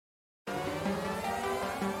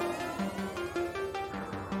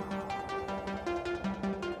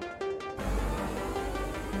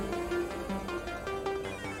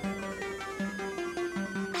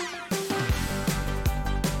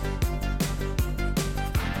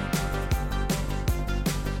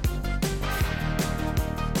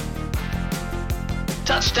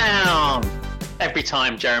Touchdown! Every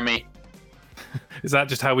time, Jeremy. Is that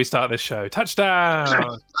just how we start this show? Touchdown! I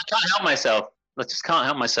can't help myself. I just can't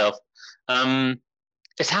help myself.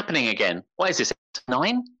 It's happening again. What is this?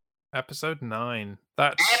 9? Episode 9.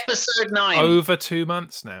 That's Episode 9. over 2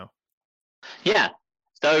 months now. Yeah.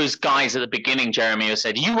 Those guys at the beginning, Jeremy, who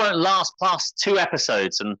said, you won't last past 2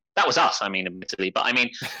 episodes. And that was us, I mean, admittedly. But I mean,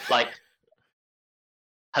 like,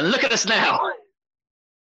 and look at us now.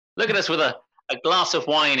 Look at us with a glass of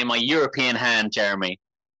wine in my European hand, Jeremy.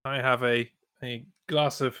 I have a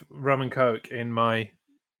glass of rum and coke in my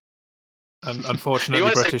unfortunately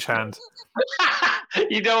British hand.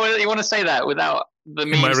 You want to say that without the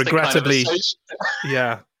means. My regrettably, kind of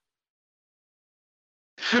yeah.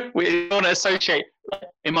 We want to associate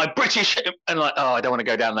in my British and like, oh, I don't want to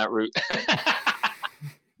go down that route.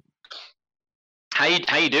 How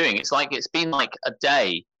you doing? It's like it's been like a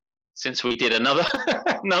day since we did another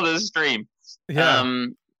stream. Yeah.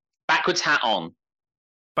 Backwards hat on.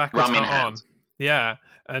 Backwards hat on. Yeah.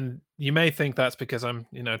 And you may think that's because I'm,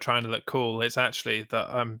 trying to look cool. It's actually that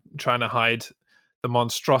I'm trying to hide the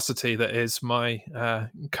monstrosity that is my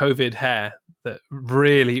COVID hair that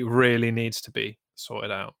really, really needs to be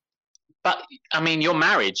sorted out. But I mean, your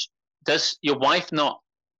marriage, does your wife not,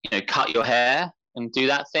 cut your hair and do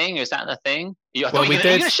that thing? Is that the thing? Are you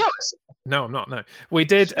going to show us? No, I'm not. No, we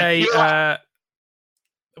did a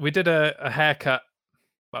haircut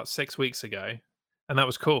about 6 weeks ago, and that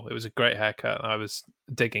was cool. It was a great haircut. I was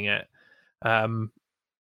digging it.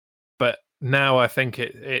 But now I think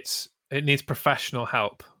it needs professional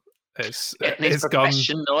help. It's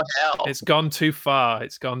gone too far.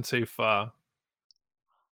 It's gone too far.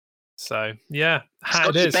 So yeah, hat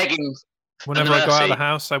it is. Begging Whenever I go out of the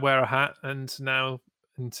house, I wear a hat, and now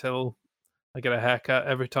until I get a haircut,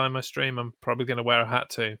 every time I stream, I'm probably going to wear a hat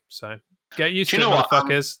too. So get used to it,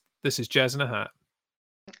 motherfuckers. This is Jez in a hat.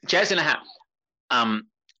 Jez in a hat.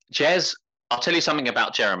 Jez, I'll tell you something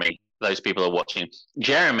about Jeremy. Those people are watching.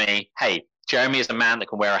 Jeremy is a man that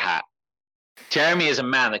can wear a hat. Jeremy is a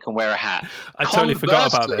man that can wear a hat. I totally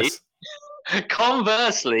forgot about this.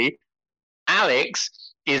 Conversely,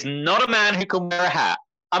 Alex is not a man who can wear a hat.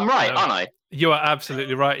 I'm right, aren't I? You are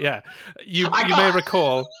absolutely right, yeah. You may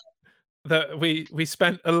recall that we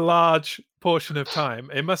spent a large portion of time,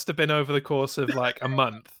 it must have been over the course of like a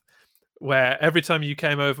month, where every time you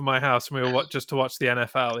came over my house and we were just to watch the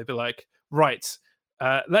NFL, it'd be like, right,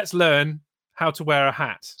 let's learn how to wear a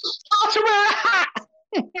hat. How to wear a hat!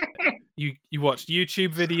 You watched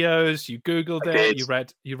YouTube videos, you Googled it,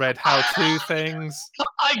 you read how-to things.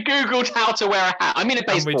 I Googled how to wear a hat. I mean a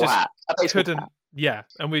baseball hat. Yeah,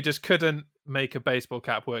 and we just couldn't make a baseball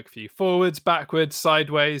cap work for you. Forwards, backwards,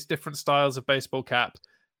 sideways, different styles of baseball cap.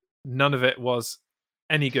 None of it was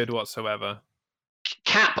any good whatsoever.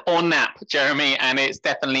 Cap or nap, Jeremy, and it's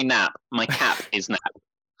definitely nap. My cap is nap.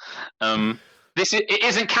 It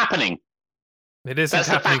isn't happening. It isn't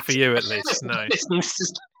happening for you, at least. No,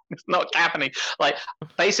 it's not happening. Like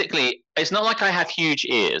basically, it's not like I have huge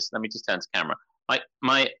ears. Let me just turn to camera.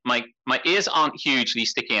 My ears aren't hugely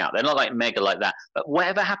sticking out. They're not like mega like that. But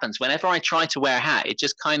whatever happens, whenever I try to wear a hat, it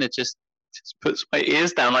just kind of just puts my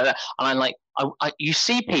ears down like that. And I'm like, you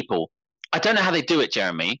see people. I don't know how they do it,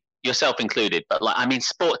 Jeremy, yourself included. But like, I mean,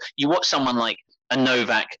 sport. You watch someone like a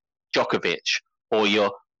Novak Djokovic or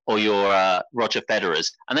your Roger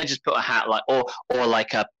Federer's, and they just put a hat like, or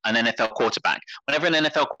like an NFL quarterback. Whenever an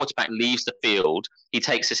NFL quarterback leaves the field, he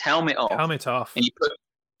takes his helmet off, and you put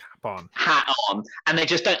hat on, and they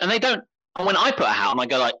just don't. And they don't. And when I put a hat on, I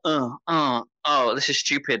go like, oh, this is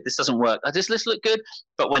stupid. This doesn't work. Does this look good?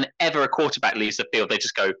 But whenever a quarterback leaves the field, they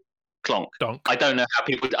just go clonk. Donk. I don't know how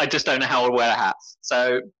people. I just don't know how to wear a hat.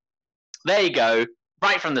 So there you go.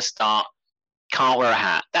 Right from the start. Can't wear a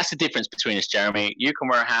hat. That's the difference between us, Jeremy. You can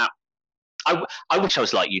wear a hat. I wish I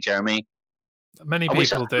was like you, Jeremy. Many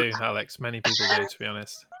people do, Alex. Many people do, to be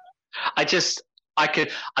honest. I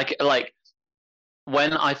could like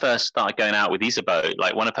when I first started going out with Isabeau,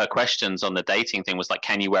 like one of her questions on the dating thing was like,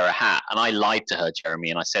 can you wear a hat? And I lied to her,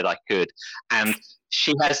 Jeremy, and I said I could. And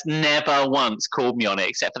she has never once called me on it,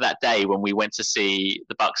 except for that day when we went to see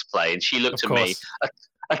the Bucks play. And she looked at me,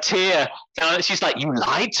 a tear down. She's like, you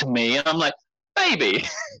lied to me. And I'm like, baby,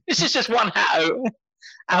 this is just one hat.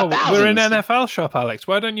 We're in NFL shop, Alex.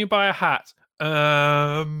 Why don't you buy a hat?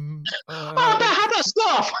 How about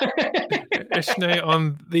stuff? Ishne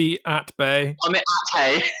on the at bay. On the at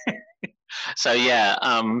hay. So yeah,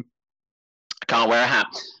 I can't wear a hat.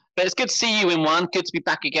 But it's good to see you in one. Good to be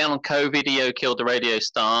back again on Co-Video Killed the Radio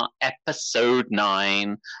Star, episode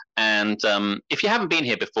 9. And if you haven't been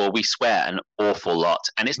here before, we swear an awful lot,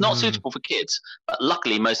 and it's not suitable for kids. But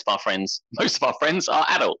luckily, most of our friends are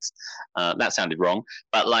adults. That sounded wrong,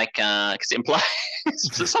 but like because it implies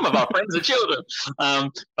some of our friends are children.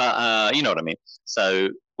 But you know what I mean. So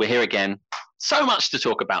we're here again. So much to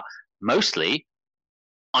talk about. Mostly,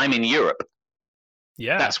 I'm in Europe.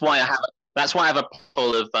 Yeah, that's why I have a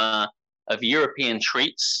bottle of European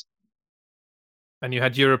treats. And you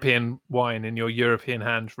had European wine in your European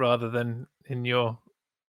hand rather than in your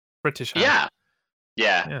British hand.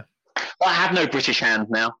 Yeah. Well, I have no British hand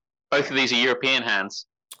now. Both of these are European hands.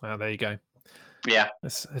 Well, there you go. Yeah.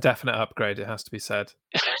 It's a definite upgrade, it has to be said.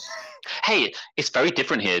 Hey, it's very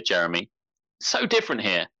different here, Jeremy. So different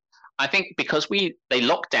here. I think because they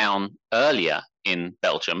locked down earlier in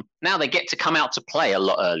Belgium, now they get to come out to play a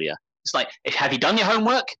lot earlier. It's like, have you done your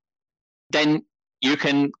homework? Then you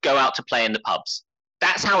can go out to play in the pubs.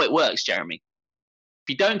 That's how it works, Jeremy. If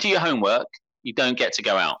you don't do your homework, you don't get to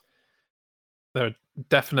go out. There are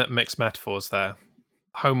definite mixed metaphors there.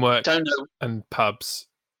 Homework and pubs.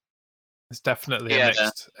 It's definitely a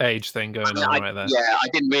mixed age thing going on right there. Yeah, I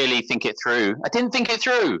didn't really think it through. I didn't think it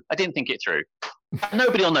through.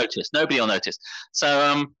 Nobody will notice.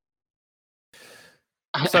 So,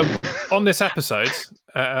 So on this episode,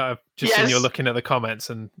 just seen you're looking at the comments,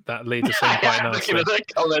 and that leads us in quite nicely. Looking at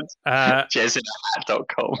the comments.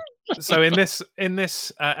 JazzInAhat.com. So in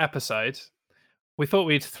this episode, we thought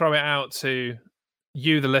we'd throw it out to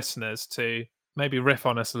you, the listeners, to maybe riff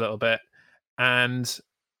on us a little bit and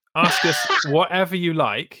ask us whatever you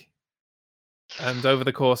like. And over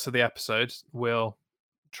the course of the episode, we'll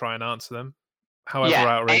try and answer them, however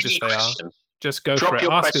outrageous they are. Just go for it.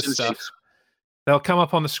 Ask us stuff. They'll come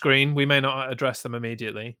up on the screen. We may not address them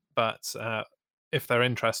immediately, but if they're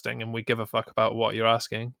interesting and we give a fuck about what you're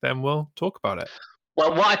asking, then we'll talk about it.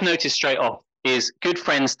 Well, what I've noticed straight off is good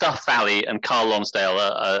friends Duff Valley and Carl Lonsdale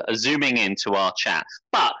are zooming into our chat.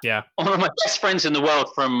 But one of my best friends in the world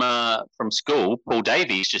from school, Paul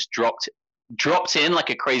Davies, just dropped in like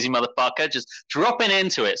a crazy motherfucker, just dropping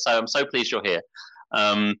into it. So I'm so pleased you're here.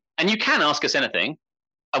 And you can ask us anything,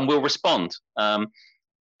 and we'll respond.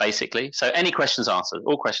 Basically, so any questions answered,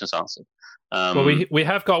 all questions answered. Well, we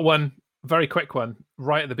have got one very quick one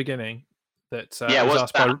right at the beginning that was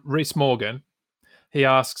asked by Reese Morgan. He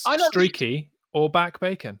asks, streaky or back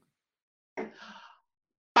bacon?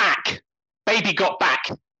 Back. Baby got back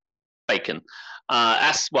bacon.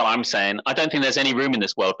 That's what I'm saying. I don't think there's any room in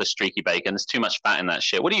this world for streaky bacon. There's too much fat in that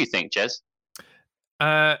shit. What do you think, Jez?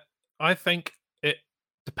 I think it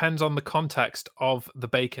depends on the context of the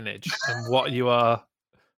baconage and what you are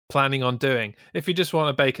planning on doing. If you just want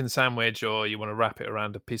a bacon sandwich, or you want to wrap it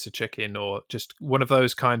around a piece of chicken, or just one of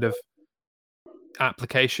those kind of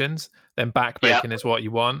applications, then back bacon is what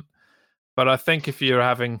you want. But I think if you're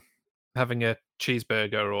having a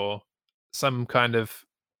cheeseburger or some kind of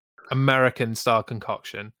American style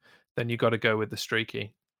concoction, then you got to go with the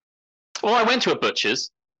streaky. Well, I went to a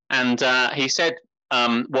butcher's and he said,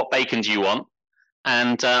 what bacon do you want?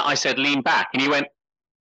 And I said, lean back. And he went,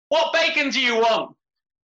 what bacon do you want?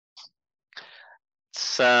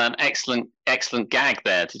 It's an excellent gag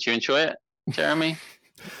there. Did you enjoy it, Jeremy?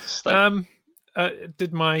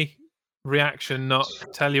 Did my reaction not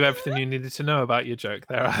tell you everything you needed to know about your joke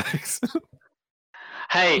there, Alex?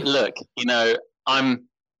 Hey, look, I'm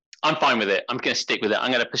fine with it. I'm going to stick with it.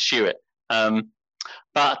 I'm going to pursue it.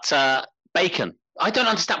 But bacon, I don't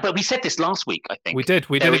understand. But we said this last week, I think. We did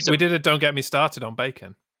a Don't Get Me Started on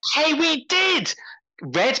bacon. Hey, we did.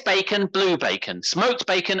 Red bacon, blue bacon, smoked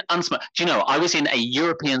bacon, unsmoked. Do you know, I was in a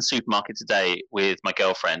European supermarket today with my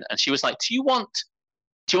girlfriend, and she was like, do you want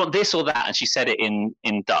this or that? And she said it in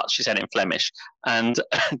Dutch. She said it in Flemish. And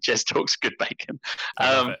Jez talks good bacon.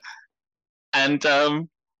 And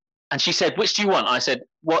she said, which do you want? I said,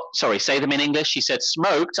 what? Sorry, say them in English. She said,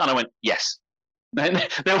 smoked. And I went, yes. There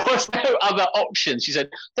was no other option. She said,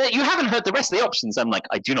 you haven't heard the rest of the options. I'm like,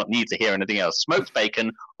 I do not need to hear anything else. Smoked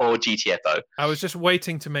bacon or GTFO. I was just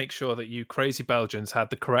waiting to make sure that you crazy Belgians had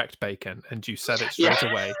the correct bacon, and you said it straight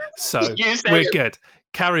away. So we're good.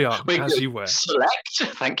 Carry on as you were. Select.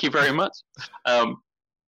 Thank you very much. So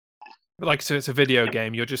it's a video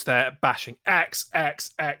game. You're just there bashing X,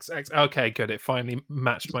 X, X, X. Okay, good. It finally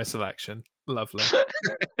matched my selection. Lovely.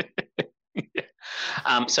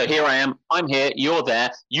 So here I am. I'm here. You're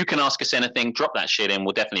there. You can ask us anything. Drop that shit in.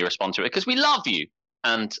 We'll definitely respond to it because we love you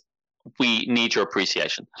and we need your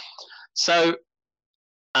appreciation. So,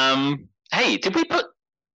 hey, did we put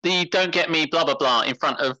the "Don't Get Me" blah blah blah in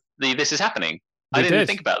front of the "This Is Happening"? I didn't did.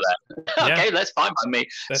 think about that. Yeah. Okay, that's fine by me.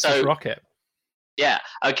 Let's So just rock it. yeah,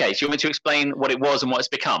 okay. So you want me to explain what it was and what it's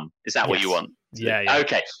become? Is that what you Yes. want? Yeah.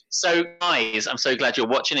 Okay. So guys, I'm so glad you're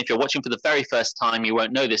watching. If you're watching for the very first time, you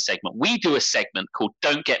won't know this segment. We do a segment called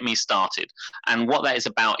Don't Get Me Started. And what that is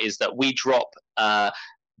about is that we drop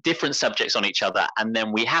different subjects on each other, and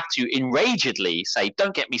then we have to enragedly say,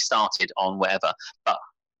 don't get me started on whatever. But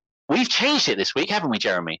we've changed it this week, haven't we,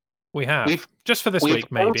 Jeremy? We have. Just for this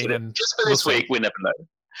week, maybe. Then just for this week, we never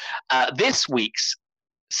know. This week's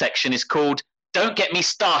section is called Don't Get Me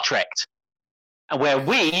Star Trekked, and where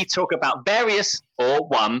we talk about various or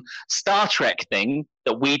one Star Trek thing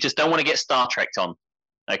that we just don't want to get Star Trekked on.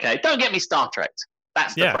 Okay? Don't get me Star Trekked.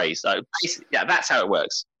 That's the phrase. So yeah, that's how it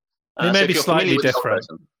works. It may be slightly different.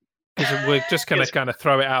 Because we're just going to kind of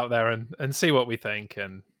throw it out there and see what we think.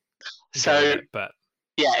 And so, but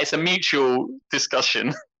yeah, it's a mutual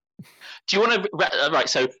discussion. Do you want to? Right.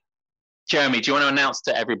 So, Jeremy, do you want to announce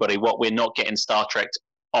to everybody what we're not getting Star Trek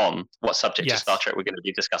on? What subject of Star Trek we're going to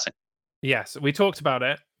be discussing? Yes, we talked about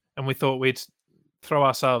it, and we thought we'd throw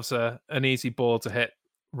ourselves an easy ball to hit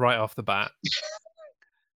right off the bat.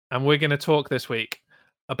 And we're going to talk this week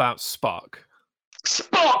about Spock.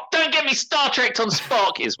 Spock! Don't get me Star Trek on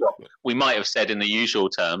Spock is what we might have said in the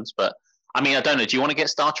usual terms, but I mean, I don't know. Do you want to get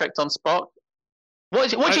Star Trek on Spock?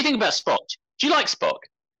 What do you think about Spock? Do you like Spock?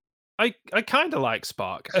 I kind of like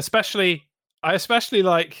Spock, I especially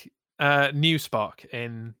like new Spock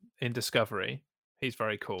in Discovery. He's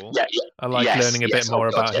very cool. Yeah. I like learning a bit more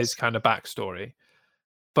about his kind of backstory,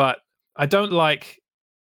 but I don't like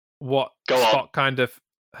what Spock kind of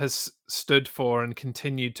has stood for and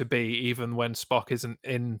continued to be, even when Spock isn't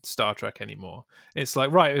in Star Trek anymore. It's like,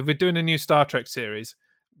 right, if we're doing a new Star Trek series,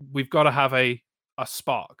 we've got to have a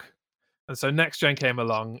Spock. And so Next Gen came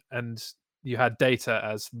along, and you had Data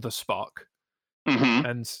as the Spock. Mm-hmm.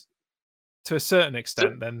 And to a certain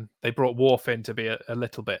extent, then they brought Worf in to be a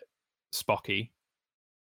little bit Spocky.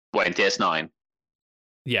 What, in DS9?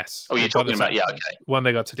 Yes. Oh, you're talking about, okay. When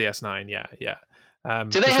they got to DS9, yeah.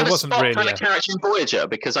 Do they have a Spock kind of character in Voyager?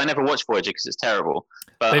 Because I never watched Voyager because it's terrible.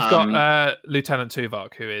 But, they've got Lieutenant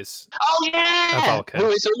Tuvok, who is a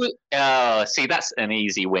Vulcan. See, that's an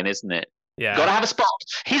easy win, isn't it? Yeah. Got to have a Spock.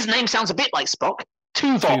 His name sounds a bit like Spock.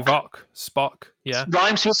 Tuvok. Spock, yeah.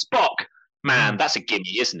 Rhymes with Spock. Man, that's a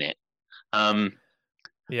gimme, isn't it?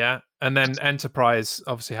 Yeah, and then Enterprise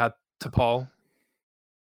obviously had T'Pol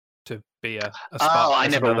to be a Spock. I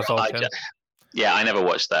never Vulcan. I never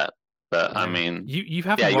watched that. But I mean, you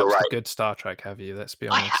haven't watched a good Star Trek, have you? Let's be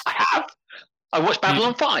honest. I have. I watched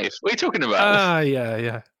Babylon 5. What are you talking about?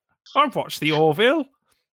 Yeah. I've watched the Orville.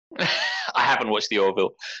 I haven't watched the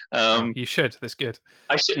Orville. You should. That's good.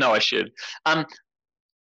 I should. No, I should.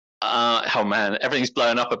 Oh man, everything's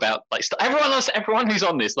blowing up about everyone who's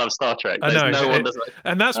on this loves Star Trek. I know.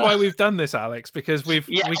 And that's why we've done this, Alex, because we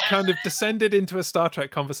kind of descended into a Star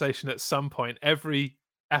Trek conversation at some point every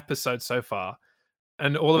episode so far.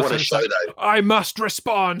 And all of a sudden, I must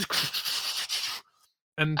respond.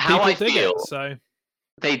 And how people dig it, so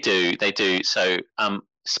they do. So,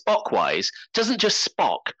 Spock-wise, doesn't just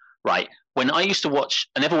Spock, right? When I used to watch,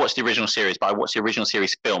 I never watched the original series, but I watched the original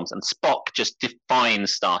series films, and Spock just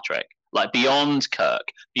defines Star Trek, like beyond Kirk,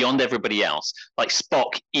 beyond everybody else. Like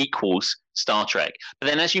Spock equals Star Trek. But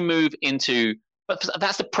then as you move into, but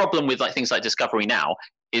that's the problem with like things like Discovery now,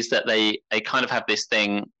 is that they kind of have this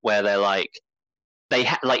thing where they're like.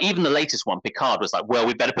 Like even the latest one, Picard, was like, well,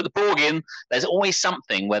 we better put the Borg in. There's always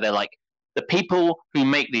something where they're like, the people who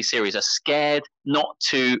make these series are scared not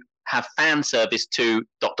to have fan service to ...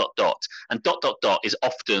 And ... is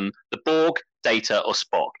often the Borg, Data, or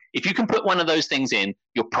Spock. If you can put one of those things in,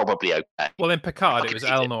 you're probably okay. Well, in Picard, it was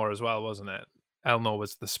Elnor as well, wasn't it? Elnor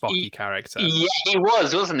was the Spocky character. Yeah, he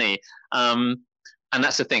was, wasn't he? And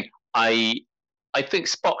that's the thing. I think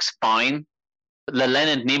Spock's fine. The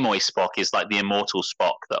Leonard Nimoy Spock is like the immortal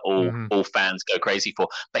Spock that all fans go crazy for.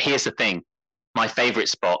 But here's the thing. My favorite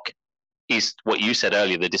Spock is what you said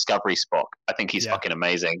earlier, the Discovery Spock. I think he's fucking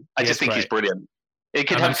amazing. I just think he's brilliant.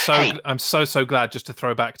 I'm so glad, just to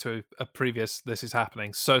throw back to a previous This Is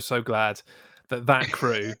Happening, so glad that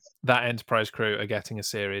crew, that Enterprise crew are getting a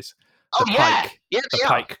series. The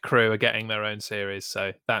Pike crew are getting their own series.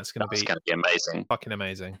 So that's going to be amazing. Fucking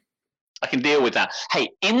amazing. I can deal with that. Hey,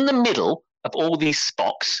 in the middle of all these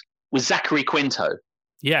Spocks was Zachary Quinto.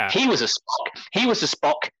 Yeah. He was a Spock. He was a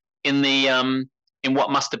Spock in the in what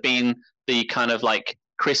must have been the kind of like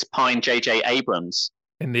Chris Pine, J.J. Abrams.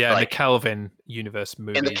 In the Kelvin universe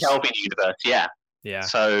movies. In the Kelvin universe, yeah. Yeah.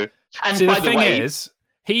 So, and see, by the thing is,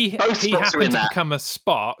 he happened to become a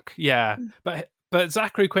Spock, yeah. But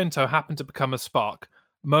Zachary Quinto happened to become a Spock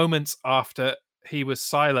moments after he was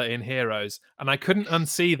Sylar in Heroes, and I couldn't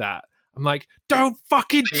unsee that. I'm like, don't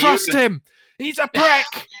fucking trust him. He's a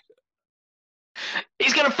prick.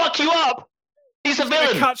 He's gonna fuck you up. He's a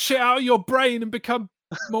villain. Cut shit out of your brain and become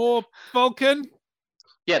more Vulcan.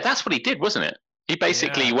 Yeah, that's what he did, wasn't it? He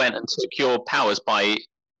basically went and took your powers by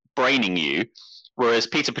braining you, whereas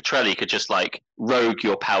Peter Petrelli could just like rogue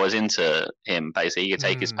your powers into him. Basically, he could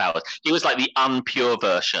take his powers. He was like the unpure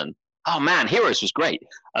version. Oh man, Heroes was great.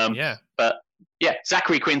 But yeah,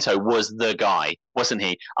 Zachary Quinto was the guy, wasn't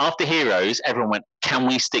he? After Heroes, everyone went, "Can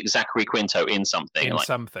we stick Zachary Quinto in something? In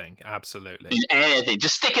something, absolutely. In anything,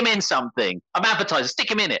 just stick him in something. I'm advertising, stick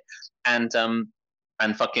him in it." And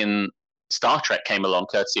fucking Star Trek came along,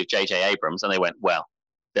 courtesy of J.J. Abrams, and they went, "Well,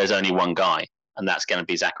 there's only one guy, and that's going to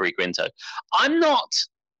be Zachary Quinto." I'm not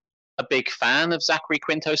a big fan of Zachary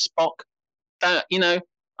Quinto Spock. It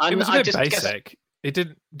was a bit basic. It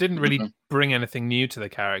didn't really bring anything new to the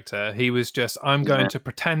character. He was just, I'm going to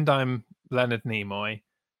pretend I'm Leonard Nimoy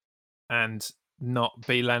and not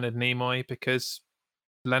be Leonard Nimoy because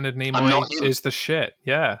Leonard Nimoy is the shit.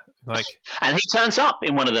 Yeah. And he turns up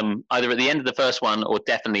in one of them, either at the end of the first one or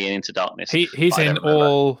definitely in Into Darkness. He's in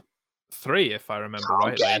all three, if I remember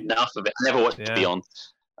right. Yeah, enough of it. I never watched Beyond.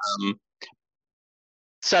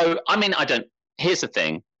 So, I mean, here's the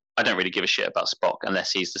thing. I don't really give a shit about Spock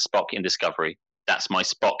unless he's the Spock in Discovery. That's my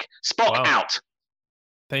Spock. Out.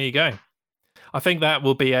 There you go. I think that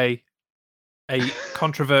will be a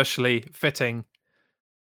controversially fitting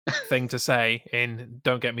thing to say in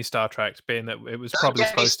Don't Get Me Star Trek, being that it was probably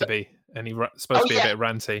supposed to be, and he's supposed to be a bit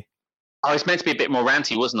ranty. I was meant to be a bit more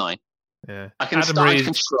ranty, wasn't I? Yeah. Adam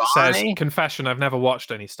Reed says, "Confession: I've never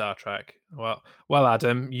watched any Star Trek." Well,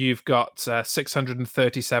 Adam, you've got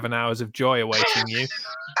 637 hours of joy awaiting you.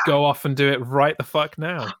 Go off and do it right the fuck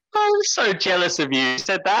now. I'm so jealous of you. You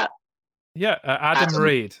said that? Yeah, Adam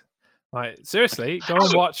Reed. Like, seriously, go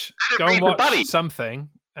and watch something.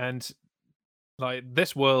 And like,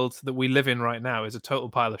 this world that we live in right now is a total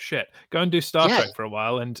pile of shit. Go and do Star Trek for a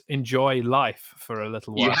while and enjoy life for a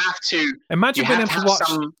little while. You have to imagine being able to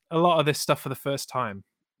watch a lot of this stuff for the first time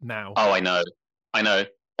now. Oh, I know.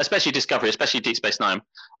 Especially Discovery, especially Deep Space Nine.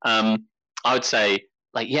 I would say,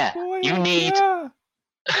 you need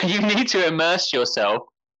to immerse yourself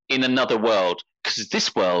in another world, because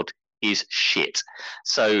this world is shit.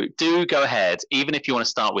 So do go ahead, even if you want to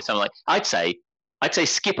start with something like, I'd say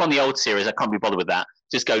skip on the old series. I can't be bothered with that.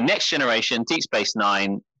 Just go Next Generation, Deep Space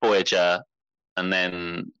Nine, Voyager, and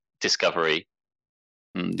then Discovery.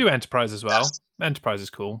 Do Enterprise as well. Enterprise is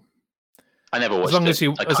cool. I never watched it.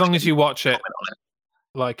 As long as you watch it,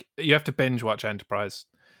 like, you have to binge watch Enterprise.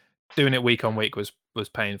 Doing it week on week was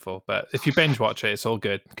painful, but if you binge watch it, it's all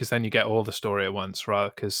good, because then you get all the story at once, right?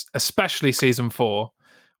 Because especially season 4,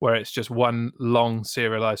 where it's just one long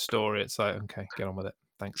serialized story, it's like, okay, get on with it.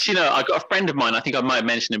 Thanks. I've got a friend of mine, I think I might have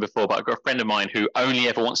mentioned him before, but I've got a friend of mine who only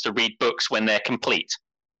ever wants to read books when they're complete.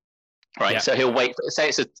 Right? Yeah. So he'll wait, say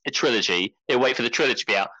it's a trilogy, he'll wait for the trilogy to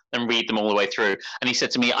be out and read them all the way through. And he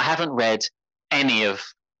said to me, I haven't read any of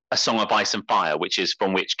A Song of Ice and Fire, which is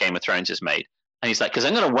from which Game of Thrones is made. And he's like, because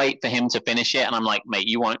I'm going to wait for him to finish it. And I'm like, mate,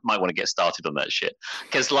 might want to get started on that shit.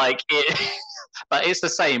 Because but it's the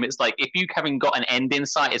same. It's like, if you haven't got an end in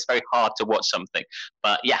sight, it's very hard to watch something.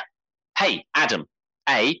 But yeah. Hey, Adam,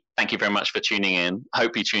 A, thank you very much for tuning in.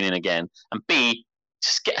 Hope you tune in again. And B,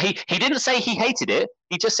 he didn't say he hated it.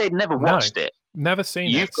 He just said never watched it. Never seen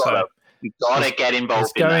it. You've got to get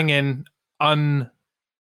involved in going in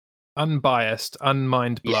unbiased,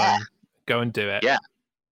 unmind blown. Yeah. Go and do it. Yeah.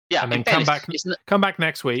 Yeah, and then come back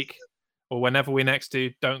next week, or whenever we next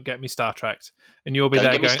do Don't Get Me Star Trek, and you'll be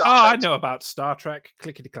there going, I know about Star Trek.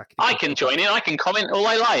 Clickety clackety. I can join in. I can comment all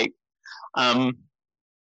I like.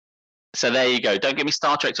 So there you go. Don't Get Me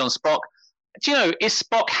Star Trek on Spock. Do you know, is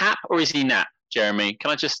Spock Hap or is he Nap, Jeremy?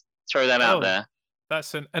 Can I just throw that out there?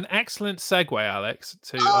 That's an excellent segue, Alex,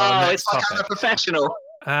 to our next topic. I'm a professional.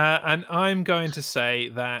 And I'm going to say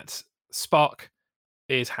that Spock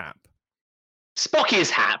is Hap. Spock is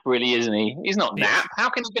Hap, really, isn't he? He's not Nap. How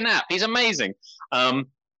can he be Nap? He's amazing.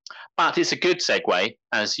 But it's a good segue,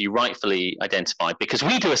 as you rightfully identified, because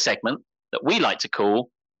we do a segment that we like to call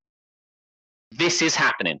This Is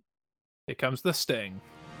Happening. Here comes the sting.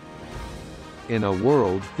 In a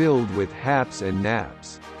world filled with haps and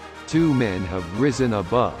naps, two men have risen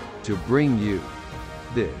above to bring you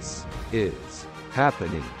This Is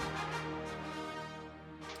Happening.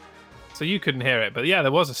 So you couldn't hear it, but yeah,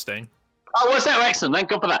 there was a sting. Oh, was that excellent? Thank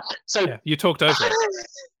God for that. So you talked over it.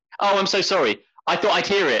 Oh, I'm so sorry. I thought I'd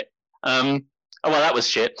hear it. Oh, well, that was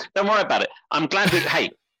shit. Don't worry about it. I'm glad hey,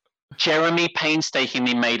 Jeremy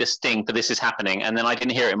painstakingly made a sting for "This Is Happening," and then I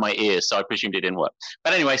didn't hear it in my ears, so I presumed it didn't work.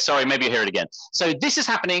 But anyway, sorry, maybe you'll hear it again. So "This Is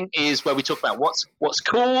Happening" is where we talk about what's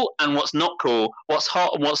cool and what's not cool, what's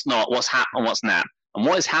hot and what's not, what's hap and what's nap, and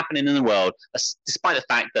what is happening in the world, despite the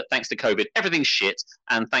fact that thanks to COVID, everything's shit,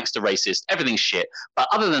 and thanks to racists, everything's shit. But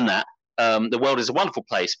other than that, the world is a wonderful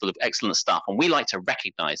place full of excellent stuff, and we like to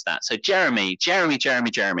recognize that. So Jeremy,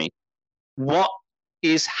 what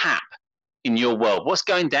is hap in your world? What's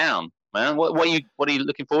going down, man? What are you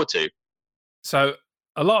looking forward to? So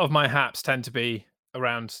a lot of my haps tend to be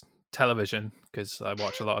around television because I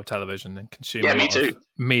watch a lot of television and consume a lot of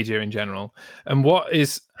media in general. And what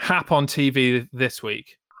is hap on TV this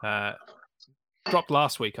week? Dropped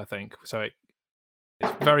last week, I think. So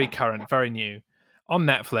it's very current, very new. On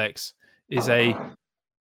Netflix is a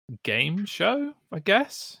game show, I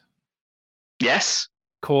guess. Yes.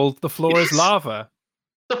 Called The Floor is Lava.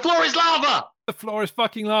 The floor is lava! The floor is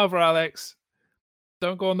fucking lava, Alex.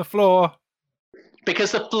 Don't go on the floor.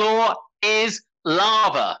 Because the floor is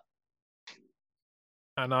lava.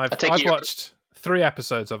 And I've watched 3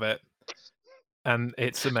 episodes of it, and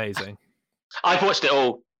it's amazing. I've watched it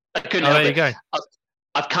all. I couldn't help it. There you go.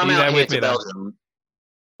 I've come out here to Belgium.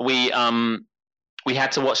 We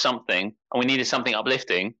had to watch something, and we needed something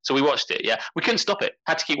uplifting, so we watched it. Yeah, we couldn't stop it.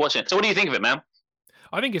 Had to keep watching it. So, what do you think of it, man?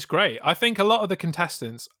 I think it's great. I think a lot of the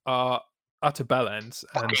contestants are utter bellends,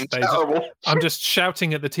 and I'm just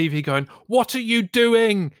shouting at the TV, going, "What are you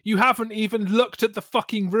doing? You haven't even looked at the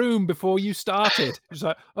fucking room before you started." It's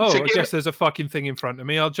like, oh, I guess there's a fucking thing in front of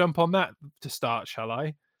me. I'll jump on that to start, shall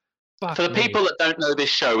I? For the people that don't know this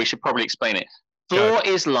show, we should probably explain it. Floor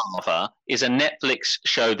is Lava is a Netflix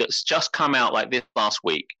show that's just come out like this last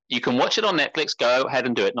week. You can watch it on Netflix. Go ahead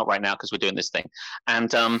and do it. Not right now because we're doing this thing. And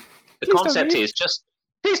the concept is just,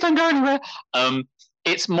 please don't go anywhere.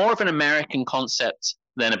 It's more of an American concept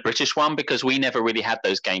than a British one because we never really had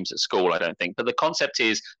those games at school, I don't think. But the concept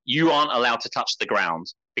is you aren't allowed to touch the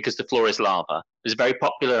ground because the floor is lava. It's a very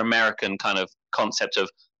popular American kind of concept of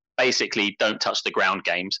basically don't touch the ground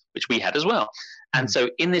games, which we had as well. And so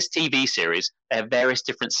in this TV series, they have various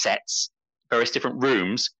different sets, various different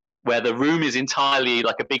rooms, where the room is entirely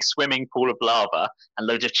like a big swimming pool of lava and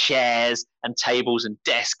loads of chairs and tables and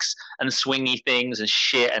desks and swingy things and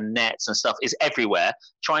shit and nets and stuff is everywhere,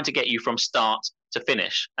 trying to get you from start to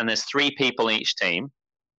finish. And there's 3 people in each team,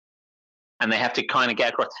 and they have to kind of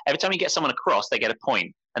get across. Every time you get someone across, they get a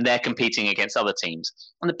point, and they're competing against other teams.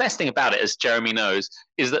 And the best thing about it, as Jeremy knows,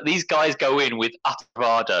 is that these guys go in with utter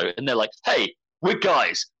bravado, and they're like, hey, we're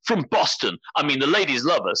guys from Boston. I mean, the ladies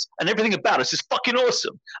love us, and everything about us is fucking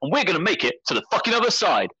awesome. And we're going to make it to the fucking other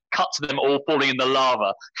side. Cut to them all falling in the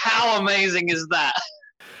lava. How amazing is that?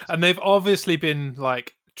 And they've obviously been,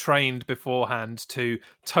 like, trained beforehand to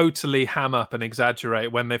totally ham up and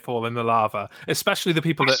exaggerate when they fall in the lava, especially the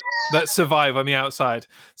people that survive on the outside.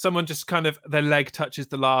 Someone just kind of, their leg touches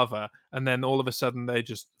the lava, and then all of a sudden they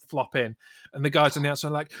just flop in. And the guys on the outside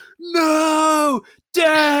are like, no,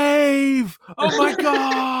 Dave! Oh my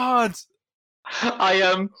God!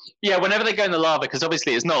 Whenever they go in the lava, because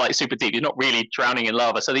obviously it's not like super deep, you're not really drowning in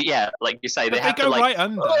lava. So like you say, they have go to like right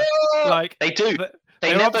under. Like they do.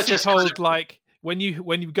 They're never just told like when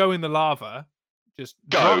you go in the lava, just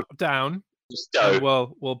drop down. Just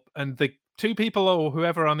go. And the 2 people or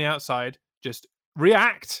whoever on the outside just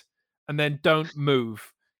react and then don't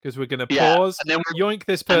move. Because we're going to pause, and then yoink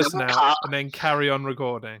this person out, and then carry on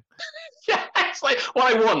recording. Yeah, it's like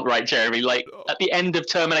what I want, right, Jeremy? Like at the end of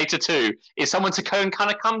Terminator 2, is someone to kind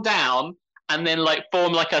of come down and then like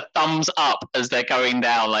form like a thumbs up as they're going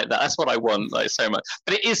down like that. That's what I want, like so much.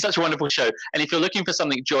 But it is such a wonderful show. And if you're looking for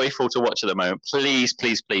something joyful to watch at the moment, please,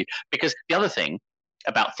 please, please. Because the other thing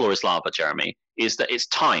about Floor is Lava, Jeremy, is that it's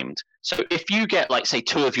timed. So if you get like say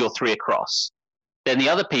 2 of your 3 across, then the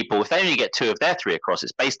other people, if they only get 2 of their 3 across,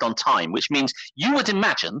 it's based on time, which means you would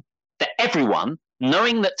imagine that everyone,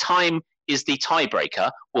 knowing that time is the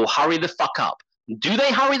tiebreaker, will hurry the fuck up. Do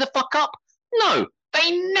they hurry the fuck up? No,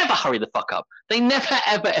 they never hurry the fuck up. They never,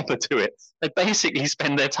 ever, ever do it. They basically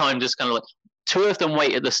spend their time just kind of like, 2 of them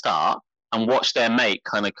wait at the start and watch their mate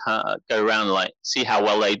kind of go around and like see how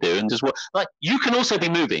well they do and just like you can also be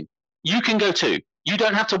moving. You can go too. You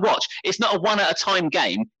don't have to watch. It's not a one at a time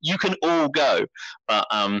game. You can all go, but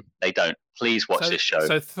they don't. Please watch this show.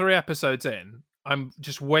 So 3 episodes in, I'm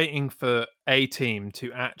just waiting for a team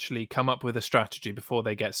to actually come up with a strategy before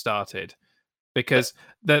they get started, because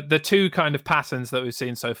the 2 kind of patterns that we've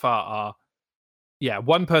seen so far are,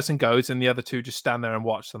 one person goes and the other 2 just stand there and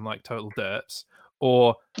watch them like total derps,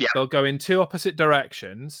 or they'll go in 2 opposite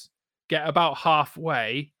directions, get about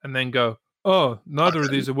halfway, and then go, oh, neither of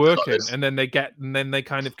these are working. this. And then they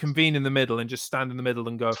kind of convene in the middle and just stand in the middle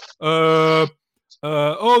and go, oh,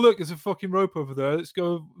 look, there's a fucking rope over there. Let's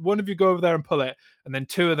go. One of you go over there and pull it. And then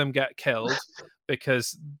two of them get killed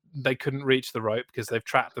because they couldn't reach the rope because they've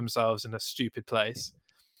trapped themselves in a stupid place.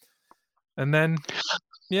 And then,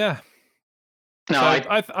 yeah. No, so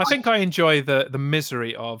I think I enjoy the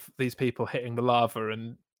misery of these people hitting the lava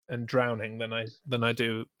and drowning than I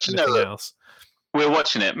do anything else. We were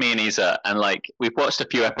watching it, me and Isa, and like we've watched a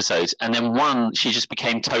few episodes, and then one, she just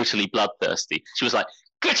became totally bloodthirsty. She was like,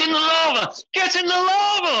 "Get in the lava! Get in the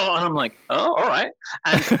lava!" And I'm like, "Oh, all right."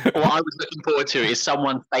 And what I was looking forward to is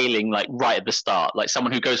someone failing like right at the start, like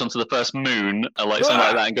someone who goes onto the first moon, or like something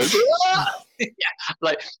like that, and goes, yeah.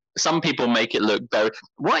 Like some people make it look very.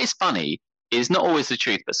 What is funny is not always the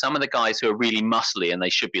truth, but some of the guys who are really muscly and they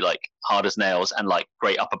should be like hard as nails and like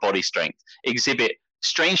great upper body strength exhibit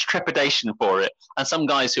strange trepidation for it, and some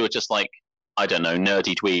guys who are just like, I don't know,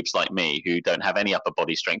 nerdy dweebs like me who don't have any upper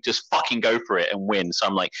body strength just fucking go for it and win. So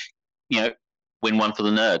I'm like, win one for the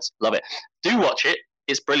nerds. Love it. Do watch it.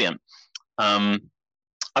 It's brilliant. I've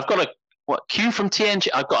got a Q from TNG.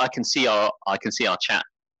 I can see our chat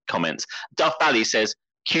comments. Duff Valley says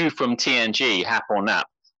Q from TNG, hap or nap.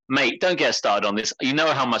 Mate, don't get started on this. You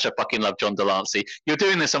know how much I fucking love John Delancey. You're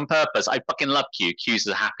doing this on purpose. I fucking love Q. Q's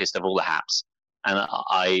the happiest of all the haps. And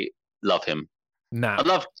I love him. Nap. I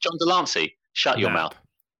love John Delancey. Shut your mouth.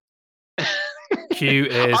 Q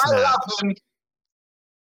is I nap. love him.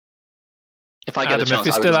 If I get Adam, a chance, if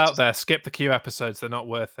you're still out there, skip the Q episodes. They're not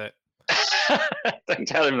worth it. Don't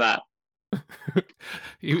tell him that.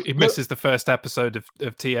 he misses the first episode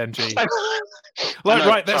of TNG.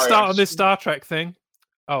 Right, let's start on this Star Trek thing.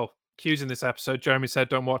 Oh, Q's in this episode. Jeremy said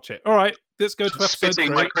don't watch it. All right, let's go to episode 3.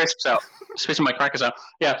 My crisps out. Spitting my crackers out.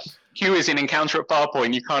 Yeah, Q is in Encounter at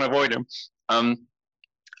Farpoint. You can't avoid him.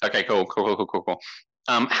 Okay, cool.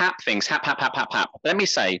 Hap things. Hap. Let me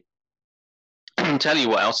say, tell you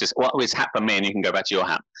what is hap for me, and you can go back to your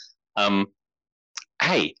hap.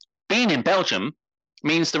 Hey, being in Belgium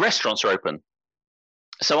means the restaurants are open.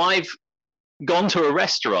 So I've gone to a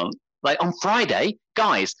restaurant like on Friday.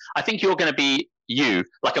 Guys, I think you're going to be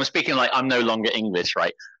like I'm speaking like I'm no longer English,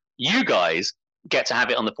 right? You guys get to have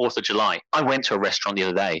it on the 4th of July. I went to a restaurant the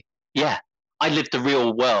other day. Yeah, I lived the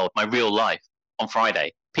real world, my real life on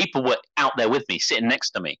Friday. People were out there with me, sitting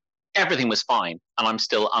next to me. Everything was fine, and I'm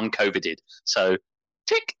still uncovided. So,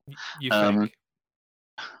 tick. You think?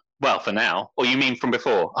 Well, for now. Or you mean from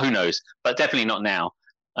before? Who knows? But definitely not now.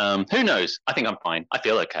 Who knows? I think I'm fine. I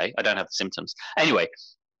feel okay. I don't have the symptoms. Anyway,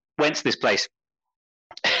 went to this place.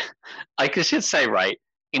 I should say, right,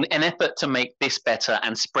 in an effort to make this better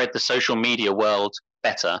and spread the social media world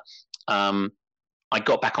better, I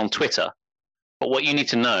got back on Twitter. But what you need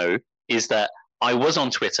to know is that I was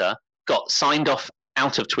on Twitter, got signed off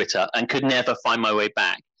out of Twitter, and could never find my way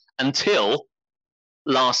back until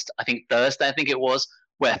last, I think Thursday, it was,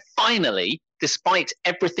 where finally, despite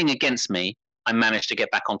everything against me, I managed to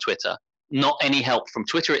get back on Twitter. Not any help from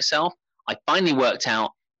Twitter itself. I finally worked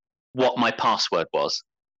out what my password was.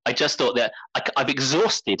 I just thought that I've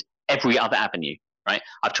exhausted every other avenue, right?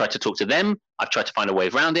 I've tried to talk to them. I've tried to find a way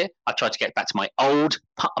around it. I've tried to get back to my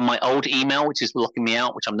old email, which is locking me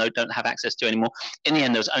out, which I don't have access to anymore. In the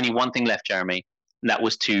end, there was only one thing left, Jeremy, and that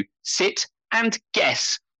was to sit and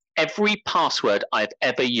guess every password I've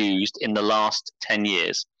ever used in the last 10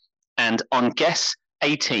 years. And on guess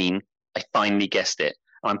 18, I finally guessed it.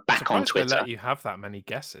 I'm back on Twitter. They let you have that many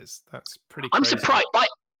guesses. That's pretty crazy. I'm surprised.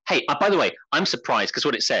 Hey, by the way, I'm surprised because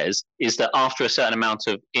what it says is that after a certain amount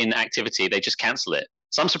of inactivity, they just cancel it.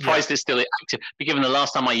 So I'm surprised it's still active. But given the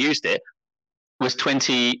last time I used it was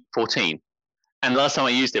 2014, and the last time I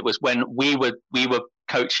used it was when we were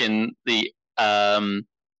coaching the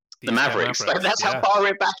Mavericks. Like, that's how far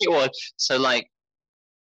back it was. So like,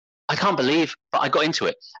 I can't believe, but I got into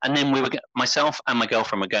it, and then myself and my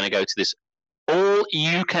girlfriend were going to go to this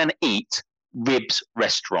all-you-can-eat ribs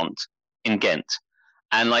restaurant in Ghent.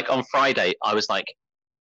 And like on Friday, I was like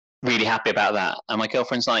really happy about that. And my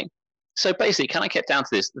girlfriend's like, so basically, can I get down to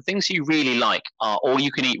this? The things you really like are all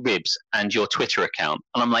you can eat ribs and your Twitter account.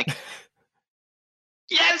 And I'm like,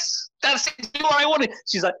 yes, that's exactly what I wanted.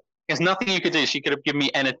 She's like, there's nothing you could do. She could have given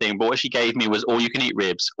me anything, but what she gave me was all you can eat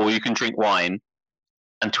ribs, all you can drink wine,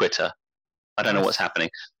 and Twitter. I don't know what's happening.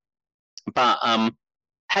 But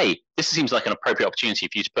hey, this seems like an appropriate opportunity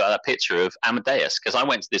for you to put out that picture of Amadeus, because I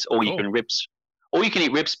went to this all you can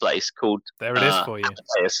eat ribs place called There it is for you.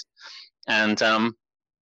 Amadeus. And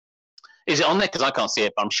is it on there? Because I can't see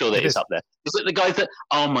it, but I'm sure that it's up there. Is it the guys that,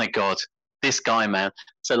 oh my God, This guy, man.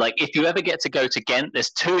 So, like, if you ever get to go to Ghent, there's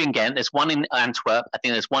 2 in Ghent. There's 1 in Antwerp. I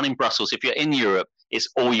think there's 1 in Brussels. If you're in Europe, it's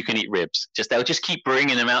all you can eat ribs. They'll just keep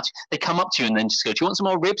bringing them out. They come up to you and then just go, "Do you want some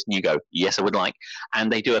more ribs?" And you go, "Yes, I would like."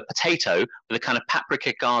 And they do a potato with a kind of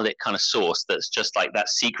paprika garlic kind of sauce that's just like that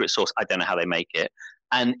secret sauce. I don't know how they make it.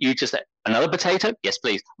 And you just say, "Another potato? Yes,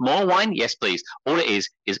 please. More wine? Yes, please." All it is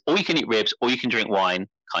all you can eat ribs, all you can drink wine,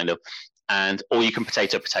 kind of, and all you can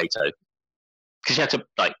potato. Because you have to,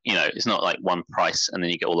 like, it's not like one price and then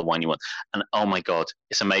you get all the wine you want. And oh my God,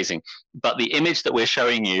 it's amazing. But the image that we're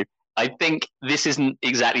showing you, I think this isn't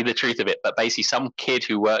exactly the truth of it, but basically some kid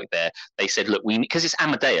who worked there, they said, "Look, because it's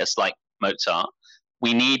Amadeus, like Mozart,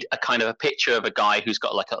 we need a kind of a picture of a guy who's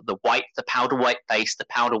got like the powder white face, the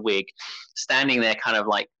powder wig, standing there kind of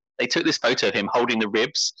like," they took this photo of him holding the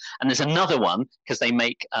ribs. And there's another one because they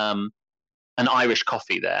make an Irish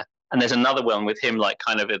coffee there. And there's another one with him, like,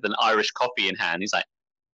 kind of with an Irish coffee in hand. He's like,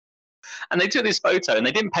 and they took this photo and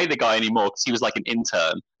they didn't pay the guy anymore because he was like an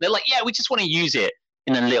intern. They're like, "Yeah, we just want to use it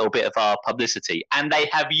in a little bit of our publicity." And they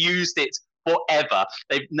have used it forever.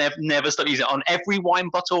 They've never stopped using it on every wine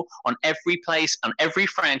bottle, on every place, on every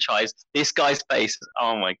franchise. This guy's face.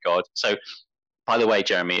 Oh my God. So, by the way,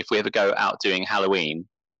 Jeremy, if we ever go out doing Halloween,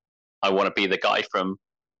 I want to be the guy from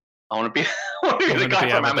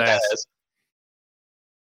Amadeus.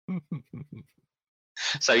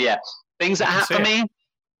 So yeah, things that happen to me,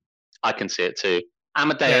 I can see it too.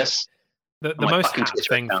 Amadeus. Yeah. The most happy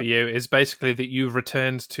thing for you is basically that you've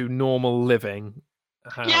returned to normal living,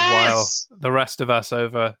 while the rest of us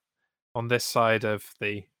over on this side of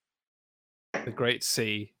the Great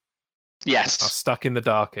Sea, are stuck in the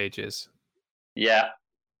Dark Ages. Yeah,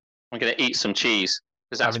 I'm gonna eat some cheese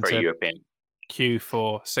because that's very European. Queue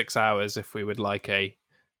for 6 hours if we would like a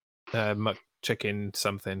McChicken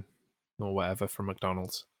something or whatever from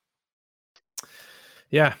McDonald's.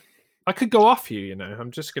 Yeah, I could go off you.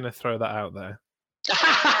 I'm just going to throw that out there.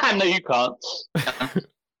 No, you can't.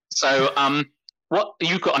 So, what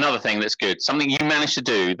you've got another thing that's good. Something you managed to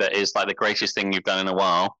do that is like the greatest thing you've done in a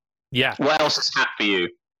while. Yeah. What else has happened for you?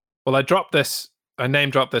 Well, I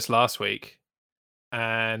name dropped this last week,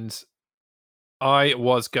 and I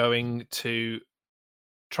was going to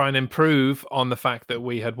try and improve on the fact that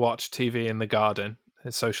we had watched TV in the garden,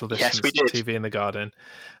 social distance TV in the garden.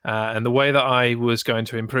 And the way that I was going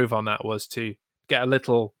to improve on that was to get a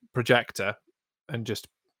little projector and just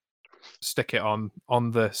stick it on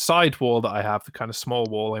the side wall that I have, the kind of small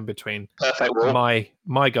wall in between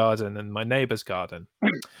my garden and my neighbor's garden.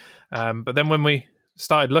 But then when we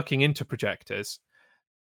started looking into projectors,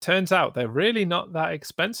 turns out they're really not that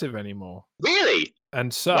expensive anymore. Really?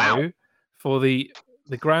 And so for the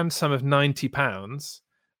grand sum of £90,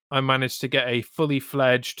 I managed to get a fully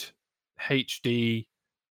fledged HD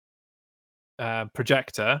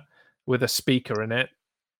projector with a speaker in it.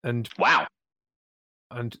 And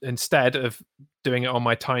and instead of doing it on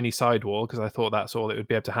my tiny side wall, because I thought that's all it would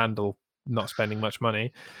be able to handle, not spending much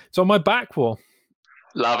money, it's on my back wall.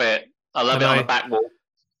 Love it. I love it on the back wall.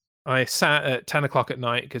 I sat at 10 o'clock at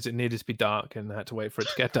night because it needed to be dark and I had to wait for it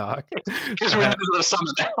to get dark. Because we're in the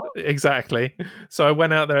sun's down. Exactly. So I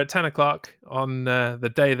went out there at 10 o'clock on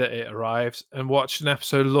the day that it arrived and watched an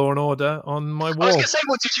episode of Law and Order on my wall. I was going to say,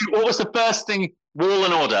 what was the first thing? Law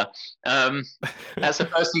and Order. That's the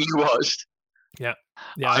first thing you watched. Yeah.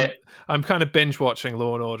 I'm kind of binge watching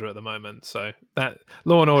Law and Order at the moment. So that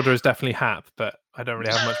Law and Order is definitely Hap, but I don't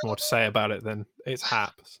really have much more to say about it than it's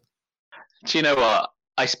Hap. Do you know what?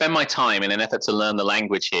 I spend my time in an effort to learn the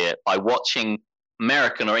language here by watching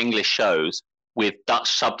American or English shows with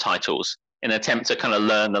Dutch subtitles in an attempt to kind of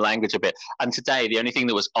learn the language a bit. And today, the only thing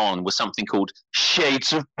that was on was something called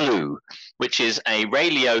Shades of Blue, which is a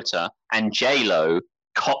Ray Liotta and J-Lo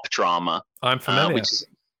cop drama. I'm familiar.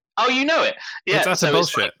 Oh, you know it? Yeah, that's a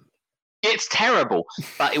bullshit. It's terrible,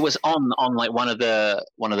 but it was on like one of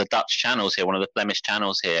the Dutch channels here, one of the Flemish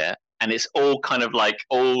channels here. And it's all kind of like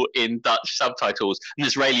all in Dutch subtitles. And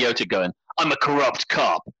there's Ray Liotta going, "I'm a corrupt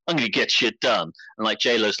cop. I'm going to get shit done." And like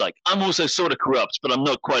J-Lo's like, "I'm also sort of corrupt, but I'm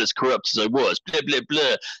not quite as corrupt as I was. Blah, blah,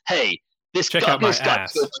 blah. Hey, check out my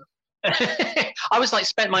ass." I was like,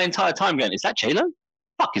 spent my entire time going, "Is that J-Lo?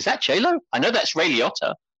 Fuck, is that J-Lo? I know that's Ray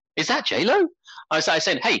Liotta. Is that J-Lo?" I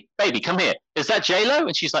said, "Hey, baby, come here. Is that J-Lo?"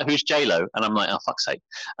 And she's like, "Who's J-Lo?" And I'm like, "Oh, fuck's sake."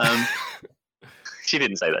 She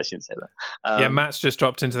didn't say that. Yeah, Matt's just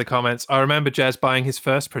dropped into the comments. I remember Jez buying his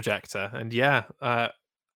first projector, and yeah,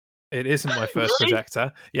 it isn't my first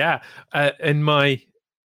projector. Yeah, in my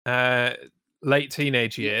late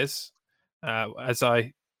teenage years, as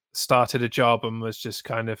I started a job and was just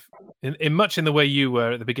kind of in much in the way you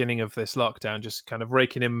were at the beginning of this lockdown, just kind of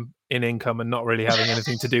raking in income and not really having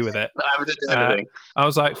anything to do with it. I haven't done anything. I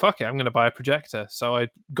was like, fuck it, I'm going to buy a projector. So I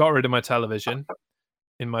got rid of my television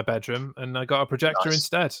in my bedroom and I got a projector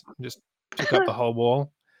instead. Just took up the whole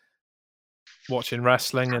wall, watching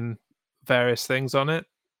wrestling and various things on it.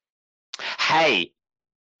 Hey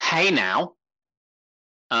now.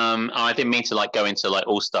 I didn't mean to like go into like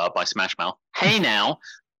All Star by Smash Mouth. Hey now,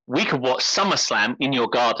 we could watch SummerSlam in your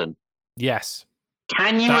garden. Yes.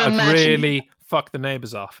 Can you That would imagine? really fuck the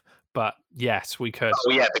neighbors off. But yes, we could.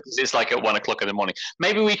 Oh yeah, because it's like at 1 o'clock in the morning.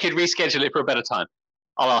 Maybe we could reschedule it for a better time.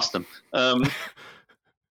 I'll ask them. If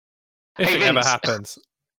hey, it Vince. ever happens.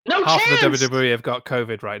 No Half chance! of the WWE have got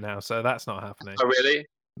COVID right now, so that's not happening. Oh really?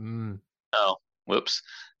 Oh, whoops.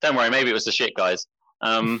 Don't worry, maybe it was the shit guys.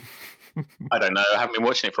 I don't know. I haven't been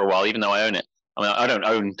watching it for a while, even though I own it. I mean, I don't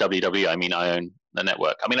own WWE. I mean, I own the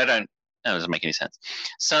network. I mean, I don't. That doesn't make any sense.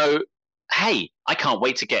 So, hey, I can't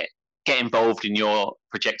wait to get involved in your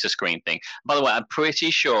projector screen thing. By the way, I'm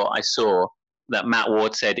pretty sure I saw that Matt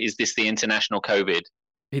Ward said, "Is this the international COVID?"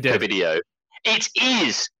 He did. Video. It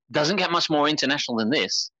is. Doesn't get much more international than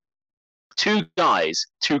this. 2 guys,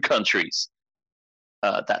 2 countries.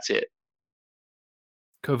 That's it.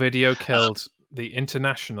 Covidio killed the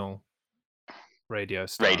international radio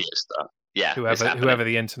star. Radio star. Yeah. Whoever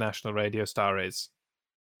the international radio star is,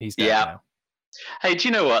 he's dead now. Hey, do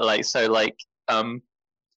you know what?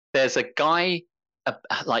 There's a guy.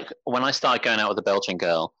 Like when I started going out with a Belgian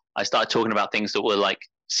girl, I started talking about things that were like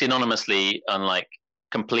synonymously and like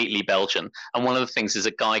completely Belgian. And one of the things is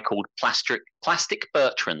a guy called Plastic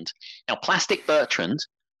Bertrand. Now, Plastic Bertrand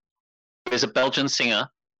is a Belgian singer,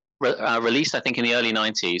 released I think in the early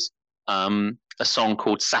 90s. A song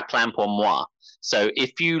called "Ça Plane pour moi." So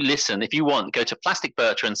if you want, go to Plastic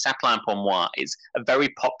Bertrand, "Ça Plane pour moi." It's a very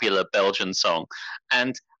popular Belgian song.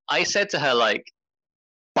 And I said to her, like,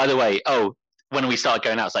 by the way, when we started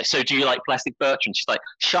going out, it's like, so do you like Plastic Bertrand? She's like,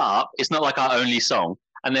 shut up. It's not like our only song.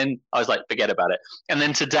 And then I was like, forget about it. And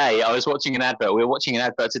then today I was watching an advert. We were watching an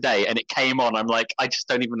advert today and it came on. I'm like, I just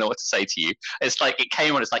don't even know what to say to you. It's like, it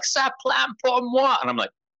came on. It's like, "Ça plane pour moi." And I'm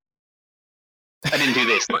like, I didn't do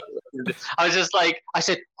this. I was just like, I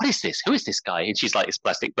said, what is this? Who is this guy? And she's like, it's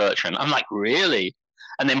Plastic Bertrand. I'm like, really?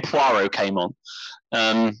 And then Poirot came on.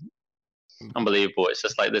 Unbelievable. It's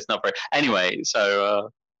just like, there's not very... Anyway, so,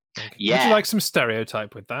 yeah. Would you like some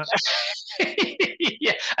stereotype with that?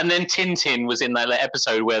 Yeah. And then Tintin was in that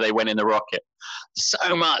episode where they went in the rocket.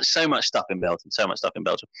 So much stuff in Belgium.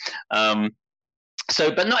 But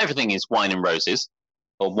not everything is wine and roses,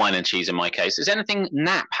 or wine and cheese in my case. Is anything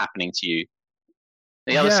nap happening to you?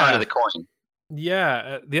 The other side of the coin.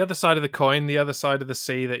 Yeah, the other side of the coin, the other side of the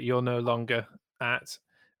sea that you're no longer at.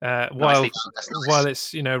 While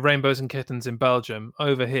it's rainbows and kittens in Belgium,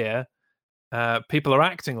 over here, people are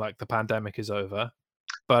acting like the pandemic is over,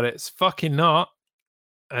 but it's fucking not.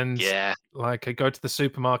 And like I go to the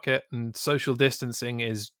supermarket and social distancing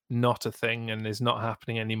is not a thing and is not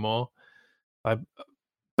happening anymore. I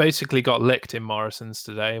basically got licked in Morrison's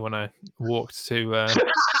today when I walked to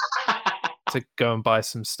go and buy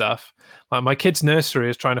some stuff. Like my kid's nursery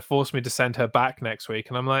is trying to force me to send her back next week,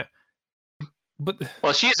 and I'm like, but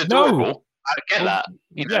well, she's adorable. No. I get that.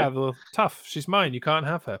 Yeah, well, tough. She's mine. You can't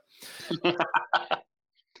have her.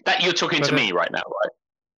 That you're talking to me right now, right?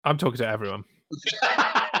 I'm talking to everyone.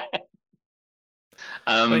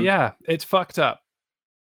 But yeah, it's fucked up.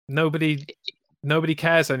 Nobody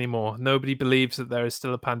cares anymore. Nobody believes that there is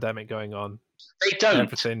still a pandemic going on. They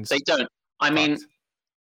don't. I mean,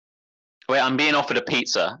 wait, I'm being offered a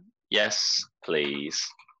pizza. Yes, please.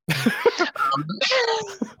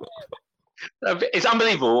 It's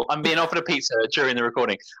unbelievable. I'm being offered a pizza during the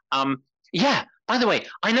recording. Yeah, by the way,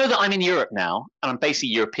 I know that I'm in Europe now, and I'm basically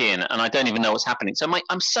European, and I don't even know what's happening. So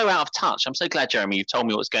I'm so out of touch. I'm so glad, Jeremy, you've told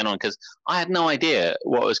me what's going on, because I had no idea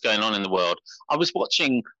what was going on in the world. I was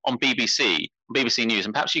watching on BBC News,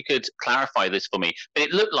 and perhaps you could clarify this for me, but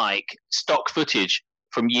it looked like stock footage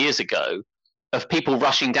from years ago of people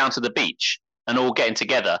rushing down to the beach and all getting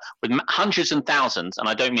together with hundreds and thousands, and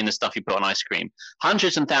I don't mean the stuff you put on ice cream,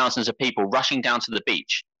 hundreds and thousands of people rushing down to the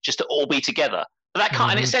beach just to all be together. But that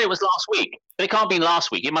can't, and it said it was last week, but it can't be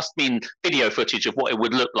last week. It must have been video footage of what it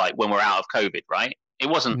would look like when we're out of COVID, right? It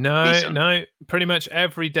wasn't. No. Pretty much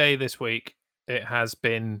every day this week, it has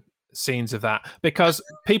been scenes of that, because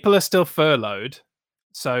people are still furloughed.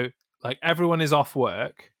 So, like, everyone is off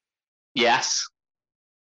work. Yes.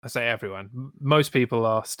 I say everyone. Most people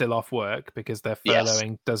are still off work because their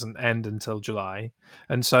furloughing doesn't end until July.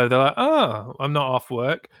 And so they're like, oh, I'm not off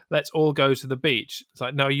work. Let's all go to the beach. It's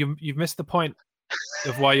like, no, you've missed the point.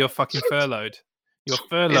 of why you're fucking furloughed. You're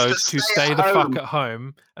furloughed to stay the fuck at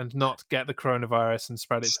home and not get the coronavirus and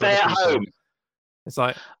spread it to other people. Home. It's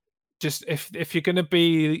like, just if you're going to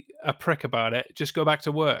be a prick about it, just go back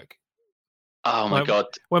to work. Oh my God.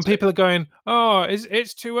 When people are going, oh,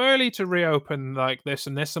 it's too early to reopen like this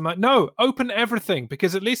and this, I'm like, no, open everything,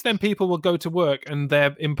 because at least then people will go to work and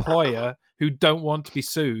their employer, who don't want to be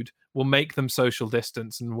sued, will make them social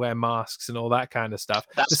distance and wear masks and all that kind of stuff.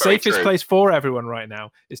 That's the safest place for everyone right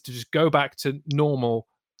now is to just go back to normal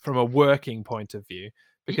from a working point of view,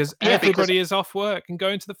 because everybody is off work and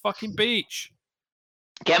going to the fucking beach.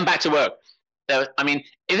 Getting back to work. I mean,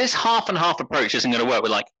 if this half and half approach isn't going to work, we're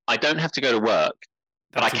like, I don't have to go to work,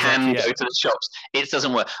 but I can go to the shops. It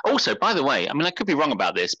doesn't work. Also, by the way, I mean, I could be wrong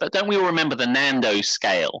about this, but don't we all remember the Nando's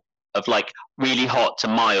scale of like really hot to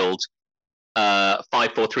mild 5,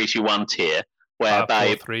 4, 3, 2, 1 tier,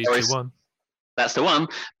 whereby 5, 4, 3, 2, 1. That's the one.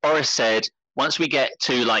 Boris said, once we get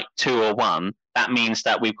to like 2 or 1, that means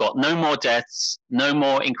that we've got no more deaths, no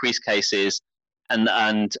more increased cases, and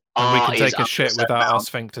we can take a shit without our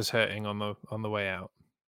sphincters hurting on the way out.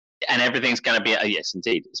 And everything's going to be yes,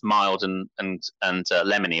 indeed, it's mild and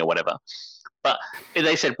lemony or whatever. But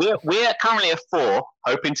they said we're currently at 4,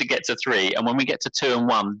 hoping to get to 3, and when we get to 2 and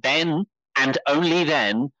 1, then and only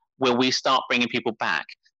then will we start bringing people back.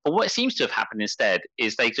 But what seems to have happened instead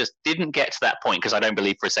is they just didn't get to that point, because I don't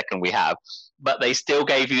believe for a second we have, but they still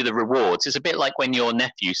gave you the rewards. It's a bit like when your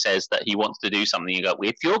nephew says that he wants to do something, you go,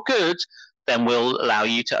 if you're good, then we'll allow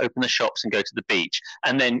you to open the shops and go to the beach.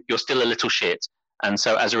 And then you're still a little shit. And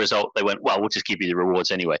so as a result, they went, well, we'll just give you the rewards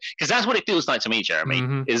anyway. Because that's what it feels like to me,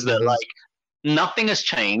 Jeremy, is that like nothing has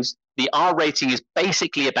changed. The R rating is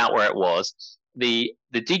basically about where it was. The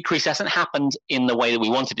decrease hasn't happened in the way that we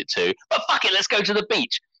wanted it to. But fuck it, let's go to the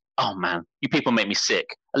beach. Oh, man, you people make me sick.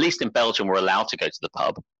 At least in Belgium, we're allowed to go to the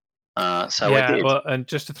pub. So I did. Well, and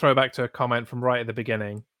just to throw back to a comment from right at the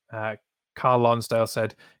beginning, Carl Lonsdale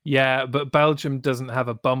said, yeah, but Belgium doesn't have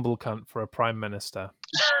a bumble cunt for a prime minister.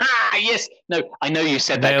 Yes. No, I know you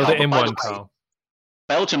said Nailed that, it in one, Carl.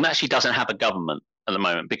 Belgium actually doesn't have a government at the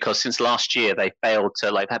moment, because since last year they failed to,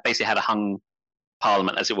 like, basically had a hung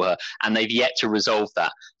parliament, as it were, and they've yet to resolve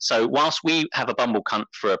that. So whilst we have a bumble cunt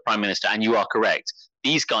for a prime minister, and you are correct,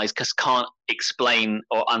 these guys just can't explain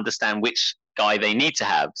or understand which guy they need to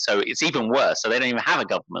have. So it's even worse. So they don't even have a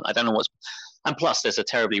government. I don't know what's... And plus, there's a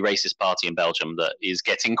terribly racist party in Belgium that is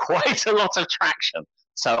getting quite a lot of traction.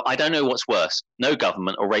 So I don't know what's worse, no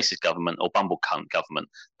government or racist government or bumble cunt government.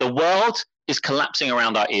 The world is collapsing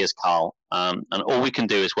around our ears, Carl, and all we can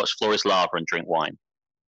do is watch Floor is Lava and drink wine.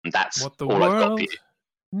 And that's what the all world I've got for you.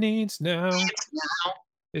 Needs now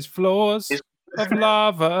is floors of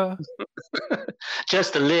lava.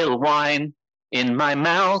 Just a little wine in my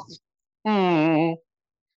mouth. Oh,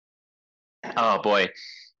 boy.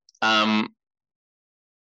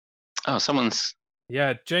 Someone's...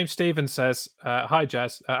 Yeah, James Stevens says, hi,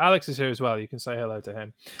 Jazz. Alex is here as well. You can say hello to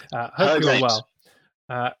him. Hope hello, you're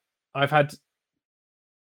well. I've had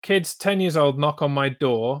kids 10 years old knock on my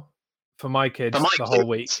door for my kids the whole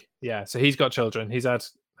week. Yeah, so he's got children. He's had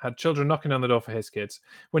children knocking on the door for his kids.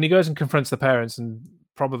 When he goes and confronts the parents and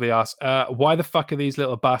probably asks, why the fuck are these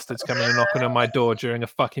little bastards coming and knocking on my door during a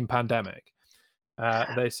fucking pandemic?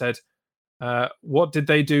 They said, what did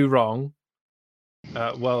they do wrong?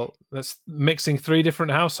 Well, that's mixing 3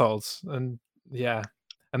 different households. And yeah,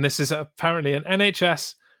 and this is apparently an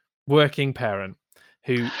NHS working parent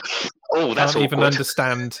who can't even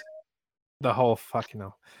understand the whole fucking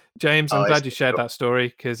hell. James, I'm glad you shared that story,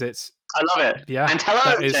 because it's... I love it. Yeah. And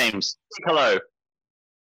hello, James. Hello.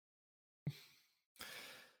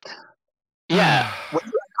 Yeah.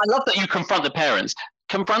 I love that you confront the parents.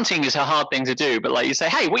 Confronting is a hard thing to do, but like you say,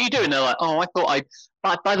 hey, what are you doing? They're like, oh, I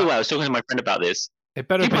thought by the way, I was talking to my friend about this. It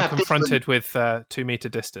better be confronted with 2 meter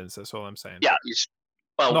distance. That's all I'm saying. Yeah.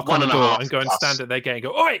 Well, knock on the door and go and stand at their gate and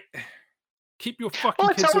go, oi, keep your fucking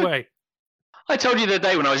kids away. I told you the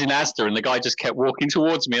day when I was in Asda and the guy just kept walking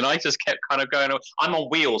towards me and I just kept kind of going, I'm on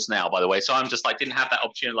wheels now, by the way. So I'm just like, didn't have that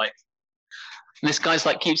opportunity. Like, and this guy's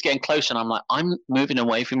like, keeps getting closer. And I'm like, I'm moving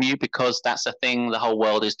away from you because that's a thing the whole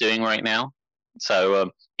world is doing right now. So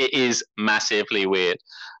it is massively weird.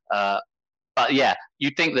 But yeah,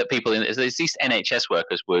 you'd think that people, at least NHS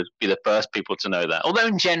workers, would be the first people to know that. Although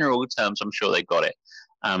in general terms, I'm sure they got it.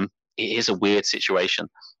 It is a weird situation.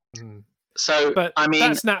 Mm. So, but I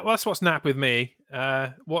mean, that's what's nap with me.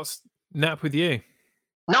 What's nap with you?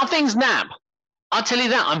 Nothing's nap. I'll tell you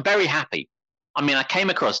that. I'm very happy. I mean, I came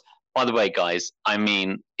across, by the way, guys, I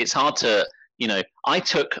mean, it's hard to, I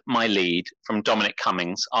took my lead from Dominic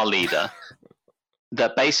Cummings, our leader,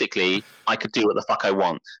 that basically I could do what the fuck I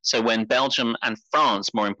want. So when Belgium and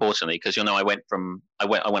France, more importantly, because I went on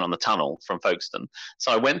the tunnel from Folkestone.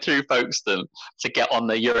 So I went through Folkestone to get on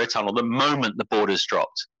the Eurotunnel the moment the borders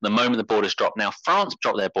dropped. Now France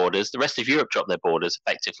dropped their borders, the rest of Europe dropped their borders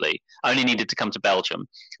effectively. I only needed to come to Belgium.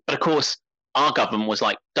 But of course, our government was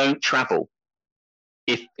like, don't travel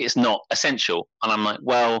if it's not essential. And I'm like,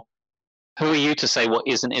 well, who are you to say what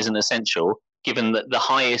isn't essential, given that the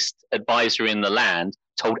highest advisor in the land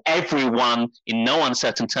told everyone in no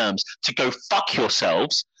uncertain terms to go fuck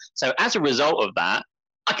yourselves. So as a result of that,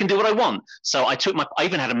 I can do what I want. So I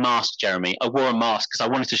even had a mask, Jeremy. I wore a mask because I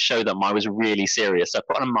wanted to show them I was really serious. So I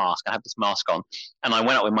put on a mask. I have this mask on, and I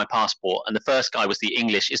went out with my passport. And the first guy was the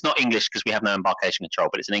English. It's not English because we have no embarkation control,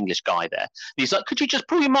 but it's an English guy there. And he's like, "Could you just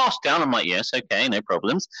pull your mask down?" I'm like, "Yes, okay, no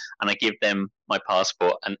problems." And I give them my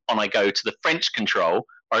passport, and on I go to the French control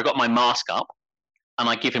where I got my mask up, and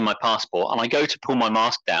I give him my passport, and I go to pull my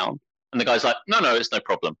mask down, and the guy's like, "No, it's no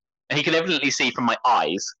problem." And he can evidently see from my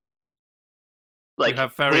eyes. Like, you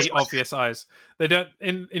have very obvious eyes. They don't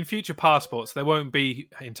in future passports. There won't be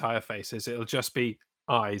entire faces. It'll just be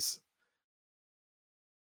eyes.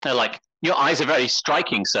 They're like, "Your eyes are very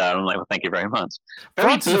striking, sir." I'm like, "Well, thank you very much."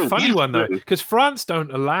 France is a funny one though, because France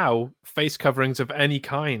don't allow face coverings of any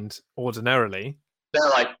kind ordinarily. They're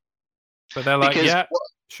like, yeah,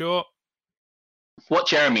 sure. What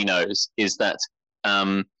Jeremy knows is that,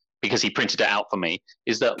 because he printed it out for me,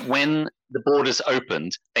 is that when the borders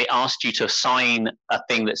opened, they asked you to sign a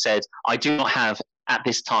thing that said, "I do not have at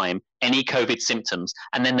this time any COVID symptoms,"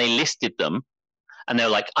 and then they listed them, and they're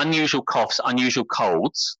like unusual coughs, unusual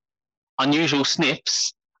colds, unusual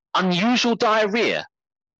sniffs, unusual diarrhea.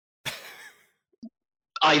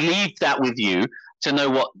 I leave that with you to know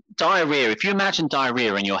what diarrhea. If you imagine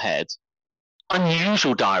diarrhea in your head,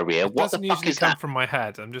 unusual diarrhea. What the fuck is that? From my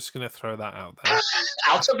head. I'm just going to throw that out there.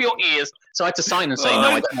 Out of your ears. So I had to sign and say, "No,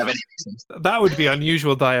 I don't have any symptoms." That would be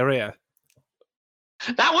unusual diarrhea.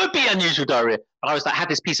 That would be unusual diarrhea. But I had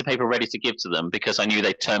this piece of paper ready to give to them because I knew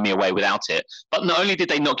they'd turn me away without it. But not only did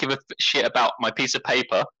they not give a shit about my piece of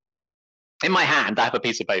paper, in my hand I have a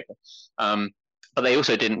piece of paper, but they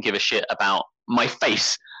also didn't give a shit about my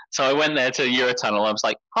face. So I went there to Eurotunnel. I was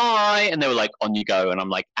like, "Hi," and they were like, "On you go," and I'm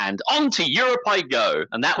like, "And on to Europe I go."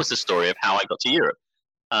 And that was the story of how I got to Europe.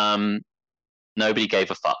 Nobody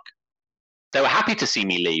gave a fuck. They were happy to see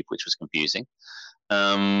me leave, which was confusing.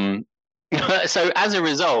 So as a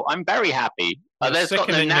result, I'm very happy.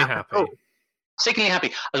 Sickeningly happy. Oh, sickeningly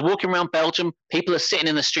happy. I was walking around Belgium. People are sitting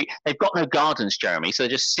in the street. They've got no gardens, Jeremy, so they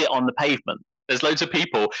just sit on the pavement. There's loads of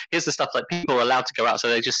people. Here's the stuff, like, people are allowed to go out, so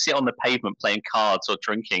they just sit on the pavement playing cards or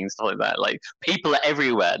drinking and stuff like that. Like, people are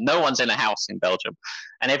everywhere. No one's in a house in Belgium,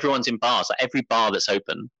 and everyone's in bars. Like, every bar that's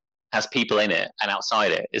open has people in it, and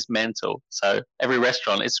outside it is mental. So every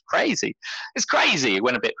restaurant is crazy. It's crazy. It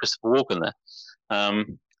went a bit Christopher Walken there.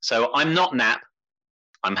 So I'm not Nap.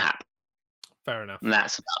 I'm Hap. Fair enough. And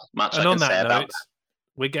that's about much and I on can say that about note, that.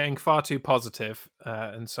 We're getting far too positive,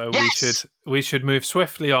 and so Yes! we should move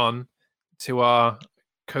swiftly on to our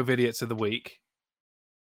COVIDiots of the week.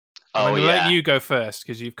 I'm going to let you go first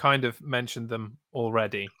because you've kind of mentioned them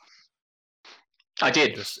already. I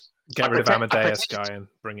did. Just get rid of Amadeus guy and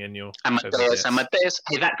bring in your Amadeus.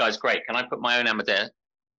 Hey, that guy's great. Can I put my own Amadeus?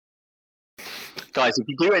 Guys, if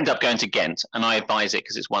you do end up going to Ghent, and I advise it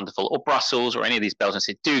because it's wonderful, or Brussels, or any of these Belgian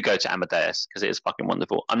cities, do go to Amadeus because it is fucking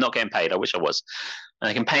wonderful. I'm not getting paid. I wish I was. And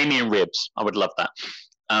they can pay me in ribs. I would love that.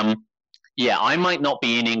 Yeah, I might not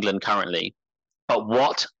be in England currently, but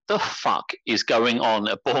what the fuck is going on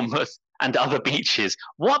at Bournemouth and other beaches?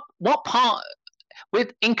 What part?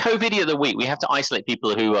 In COVID of the week, we have to isolate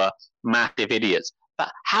people who are massive idiots.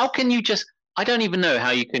 But how can you just? I don't even know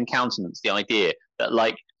how you can countenance the idea that,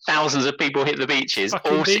 like, thousands of people hit the beaches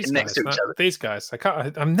all sitting next to each other. These guys,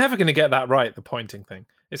 I'm never going to get that right. The pointing thing.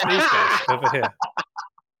 It's these guys over here.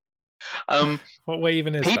 What way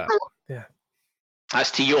even is that? Yeah,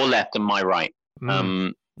 that's to your left and my right. But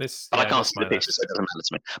I can't see the picture, so it doesn't matter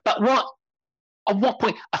to me. But at what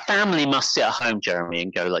point a family must sit at home, Jeremy,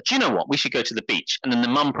 and go like, "Do you know what? We should go to the beach." And then the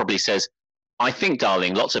mum probably says, "I think,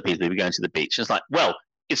 darling, lots of people will be going to the beach." And it's like, well,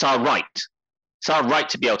 it's our right. It's our right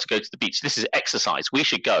to be able to go to the beach. This is exercise. We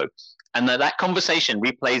should go. And that conversation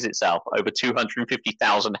replays itself over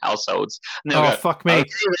 250,000 households. Oh, fuck me. Okay.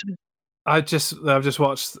 I've just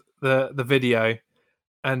watched the video,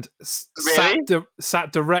 and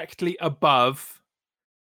sat directly above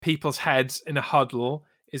people's heads in a huddle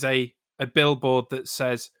is a billboard that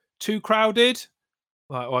says, "Too crowded?"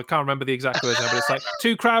 Well, I can't remember the exact words now, but it's like,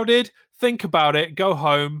 "Too crowded? Think about it. Go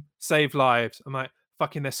home. Save lives." I'm like,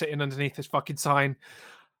 fucking, they're sitting underneath this fucking sign.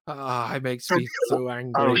 It makes me so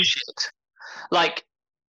angry. Oh shit! Like,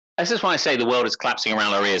 this is why I say the world is collapsing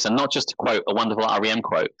around our ears, and not just to quote a wonderful REM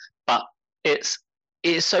quote, but it's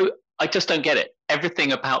so. I just don't get it.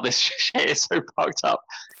 Everything about this shit is so fucked up.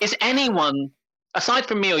 Is anyone, aside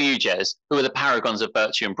from me or you, Jez, who are the paragons of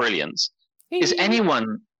virtue and brilliance, doesn't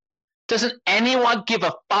anyone give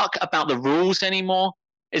a fuck about the rules anymore?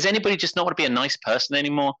 Is anybody just not want to be a nice person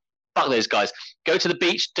anymore? Fuck those guys. Go to the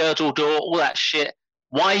beach, dirtle door, all that shit.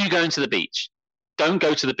 Why are you going to the beach? Don't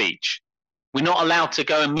go to the beach. We're not allowed to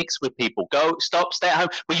go and mix with people. Go, stop, stay at home.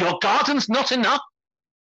 Were your gardens not enough?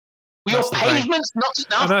 Were your pavements not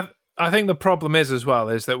enough? And I think the problem is as well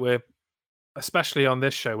is that we're, especially on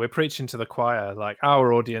this show, we're preaching to the choir. Like,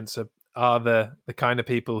 our audience are the kind of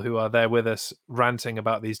people who are there with us ranting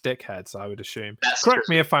about these dickheads, I would assume. Correct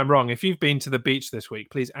me if I'm wrong. If you've been to the beach this week,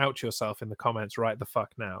 please out yourself in the comments right the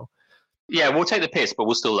fuck now. Yeah, we'll take the piss, but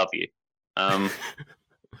we'll still love you.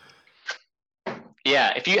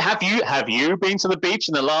 Yeah, if you have you been to the beach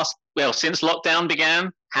in the last, since lockdown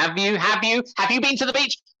began? Have you been to the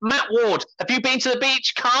beach? Matt Ward, have you been to the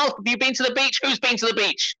beach? Carl, have you been to the beach? Who's been to the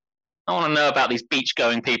beach? I want to know about these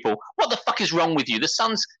beach-going people. What the fuck is wrong with you? The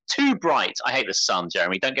sun's too bright. I hate the sun,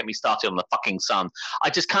 Jeremy. Don't get me started on the fucking sun. I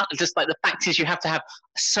just can't. Just like the fact is, you have to have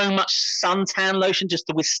so much suntan lotion just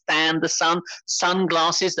to withstand the sun.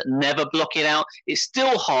 Sunglasses that never block it out. It's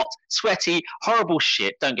still hot, sweaty, horrible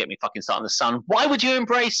shit. Don't get me fucking started on the sun. Why would you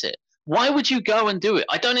embrace it? Why would you go and do it?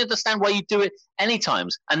 I don't understand why you do it any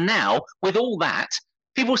times. And now, with all that,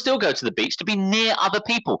 people still go to the beach to be near other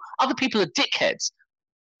people. Other people are dickheads.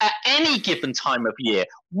 At any given time of year.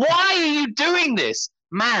 Why are you doing this?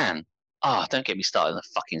 Man. Don't get me started on the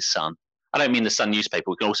fucking sun. I don't mean the Sun newspaper.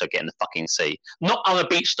 We can also get in the fucking sea. Not on a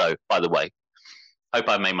beach, though, by the way. Hope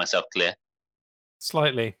I made myself clear.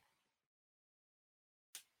 Slightly.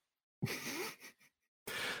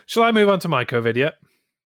 Shall I move on to my COVID yet?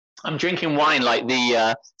 I'm drinking wine like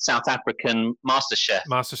the South African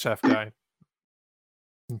MasterChef guy.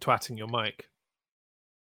 And twatting your mic.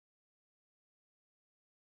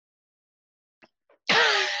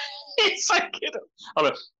 It's so good.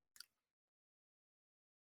 Hold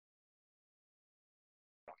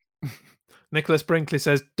on. Nicholas Brinkley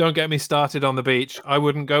says, "Don't get me started on the beach. I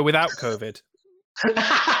wouldn't go without COVID."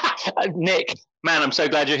 Nick, man, I'm so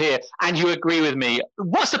glad you're here. And you agree with me.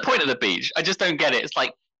 What's the point of the beach? I just don't get it. It's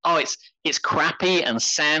like, it's crappy and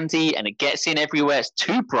sandy and it gets in everywhere. It's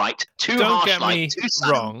too bright, too harsh. Don't get me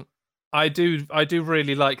wrong. I do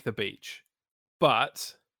really like the beach,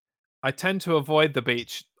 but I tend to avoid the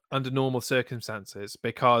beach under normal circumstances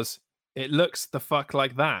because it looks the fuck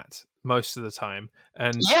like that most of the time,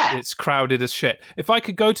 and it's crowded as shit. If I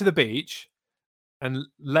could go to the beach and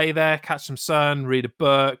lay there, catch some sun, read a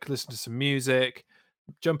book, listen to some music,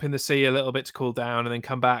 jump in the sea a little bit to cool down, and then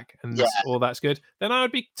come back and all that's good, then I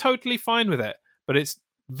would be totally fine with it. But it's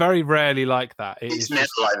very rarely like that. It's never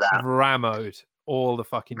just like that. Rammed all the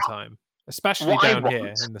fucking time, especially down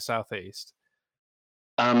here in the southeast.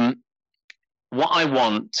 What I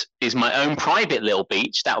want is my own private little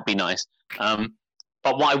beach. That would be nice.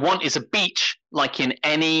 But what I want is a beach like in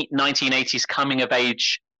any 1980s coming of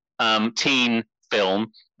age teen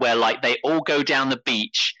film where like they all go down the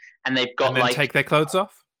beach and they've got and then take their clothes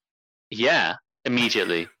off? Yeah,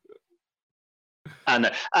 immediately. And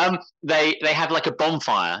they have like a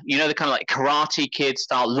bonfire. You know, the kind of like Karate Kid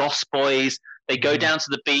style, Lost Boys. They go down to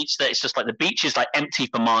the beach. That it's just like the beach is like empty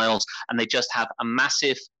for miles and they just have a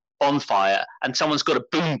massive bonfire and someone's got a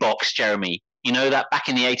boombox, Jeremy. You know that back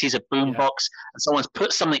in the 80s, a boombox, and someone's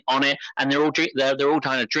put something on it, and they're all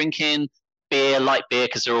kind of drinking light beer,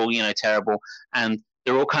 because they're all terrible, and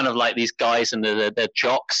they're all kind of like these guys, and they're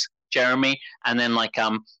jocks, Jeremy, and then like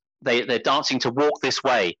they're dancing to "Walk This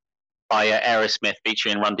Way" by Aerosmith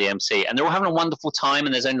featuring Run DMC, and they're all having a wonderful time,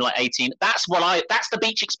 and there's only like 18. That's the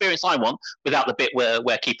beach experience I want, without the bit where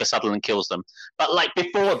Kiefer Sutherland kills them. But like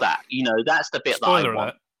before that, that's the bit Spoiler that I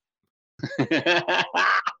want.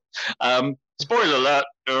 Alert. Spoiler alert.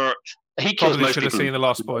 He kills Probably most should have people. seen The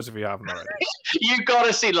Lost Boys if you haven't already. You got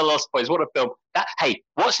to see The Lost Boys. What a film. Hey,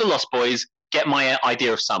 watch The Lost Boys. Get my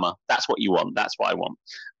idea of summer. That's what you want. That's what I want.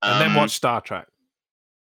 And then watch Star Trek.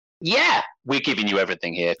 Yeah, we're giving you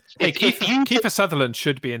everything here. Hey, Kiefer Sutherland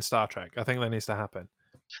should be in Star Trek. I think that needs to happen.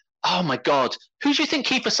 Oh my God. Who do you think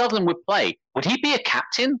Kiefer Sutherland would play? Would he be a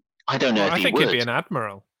captain? I don't know if he would. I think he'd be an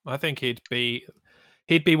admiral. I think he'd be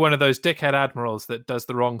one of those dickhead admirals that does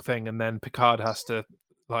the wrong thing, and then Picard has to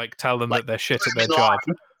like tell them that they're shit at their job.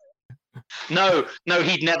 No,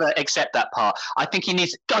 he'd never accept that part. I think he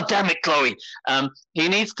needs. God damn it, Chloe. He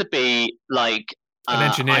needs to be like an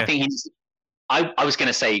engineer. I was going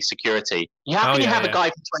to say security. How can you have a guy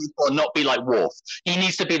for 24 and not be like Worf? He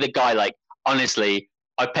needs to be the guy, like, honestly,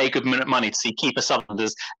 I pay good money to see Kiefer Sutherland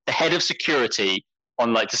as the head of security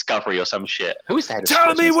on, like, Discovery or some shit. Who is the head of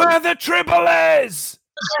security? Tell me where the triple is!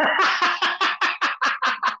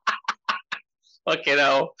 Okay,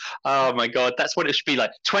 no. Oh, my God. That's what it should be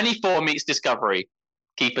like. 24 meets Discovery,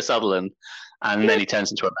 Kiefer Sutherland, and then he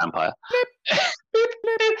turns into a vampire.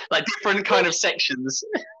 Like, different kind of sections.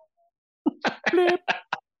 Blip,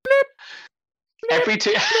 blip, every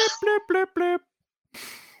two. blip, blip, blip.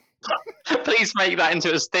 Please make that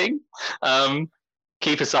into a sting.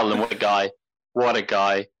 Kiefer Sutherland, what a guy! What a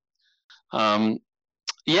guy!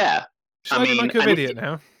 Yeah. Shall I do my co-idiot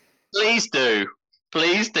now? Please do.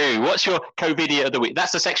 Please do. What's your co-idiot of the week?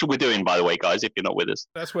 That's the section we're doing, by the way, guys. If you're not with us,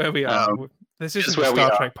 that's where we are. This isn't a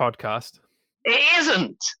Star Trek podcast. It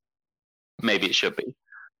isn't. Maybe it should be.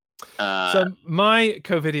 So my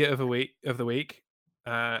co-idiot of the week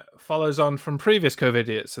follows on from previous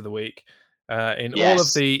co-idiots of the week in all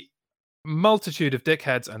of the multitude of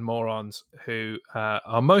dickheads and morons who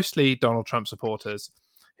are mostly Donald Trump supporters,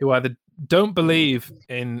 who either don't believe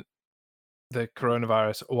in the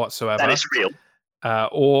coronavirus whatsoever, that is real,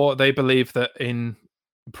 or they believe that in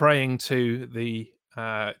praying to the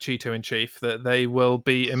Cheeto in chief that they will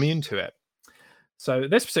be immune to it. So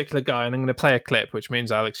this particular guy, and I'm going to play a clip, which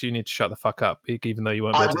means, Alex, you need to shut the fuck up, even though you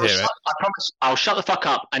won't be able to hear it. I promise I'll shut the fuck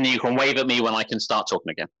up, and you can wave at me when I can start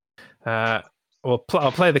talking again. I'll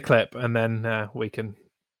play the clip, and then we can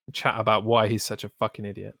chat about why he's such a fucking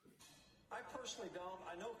idiot. I personally don't.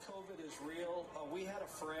 I know COVID is real. We had a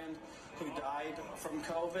friend who died from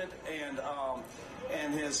COVID,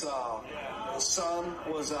 and his son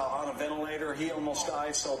was on a ventilator. He almost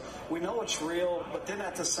died, so we know it's real. But then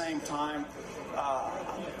at the same time,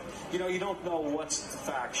 you don't know what's the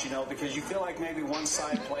facts, because you feel like maybe one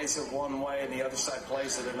side plays it one way and the other side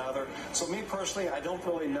plays it another. So me personally, I don't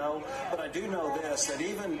really know, but I do know this, that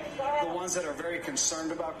even the ones that are very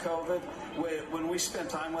concerned about COVID, when we spent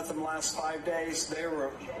time with them last 5 days, they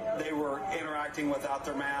were interacting without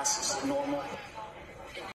their masks normal.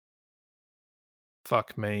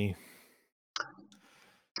 Fuck me.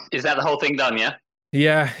 Is that the whole thing done, yeah?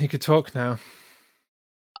 Yeah, you could talk now.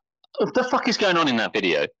 What the fuck is going on in that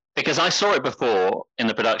video? Because I saw it before in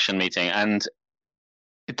the production meeting, and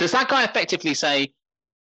does that guy effectively say,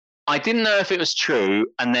 I didn't know if it was true,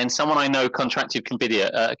 and then someone I know contracted COVID.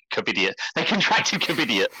 They contracted COVID.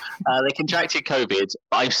 They contracted COVID,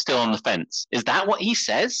 but I'm still on the fence. Is that what he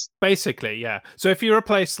says? Basically, yeah. So if you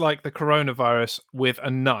replace like the coronavirus with a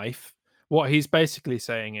knife, what he's basically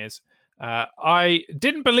saying is, I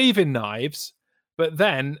didn't believe in knives, but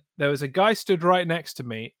then there was a guy stood right next to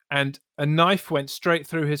me and a knife went straight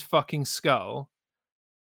through his fucking skull.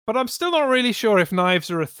 But I'm still not really sure if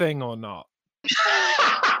knives are a thing or not.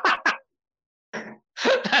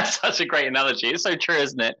 That's such a great analogy. It's so true,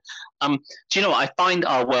 isn't it? Do you know what? I find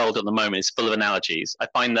our world at the moment is full of analogies. I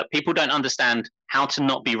find that people don't understand how to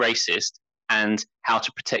not be racist and how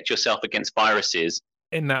to protect yourself against viruses.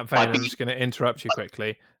 In that vein, I'm just going to interrupt you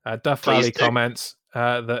quickly. Duff Valley comments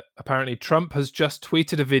that apparently Trump has just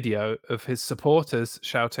tweeted a video of his supporters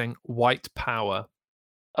shouting "white power."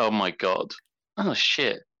 Oh my God. Oh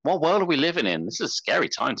shit. What world are we living in? This is a scary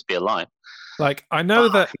time to be alive. Like, I know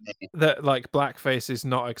that like blackface is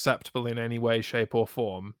not acceptable in any way, shape, or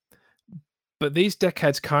form, but these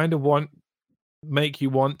dickheads kind of make you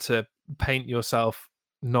want to paint yourself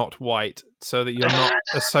not white so that you're not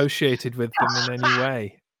associated with them in any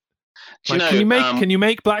way. Like, can you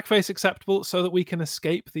make blackface acceptable so that we can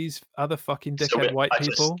escape these other fucking dickhead white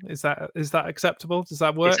people? Is that acceptable? Does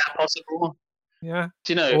that work? Is that possible? Yeah.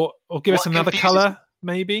 Do you know? Or give us another color,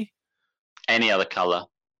 maybe. Any other color,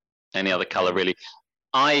 really.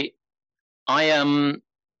 I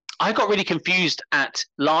got really confused at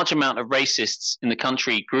large amount of racists in the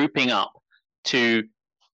country grouping up to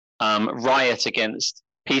riot against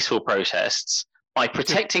peaceful protests by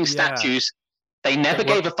protecting statues they never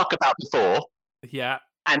gave a fuck about before. Yeah,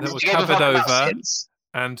 and that were covered over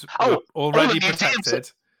and already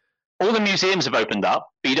protected. All the museums have opened up,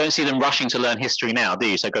 but you don't see them rushing to learn history now, do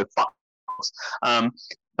you? So go fuck.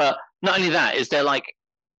 But not only that, is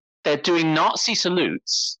they're doing Nazi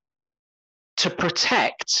salutes to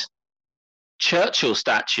protect Churchill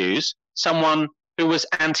statues, someone who was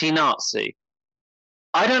anti-Nazi.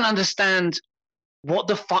 I don't understand what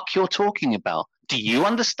the fuck you're talking about. Do you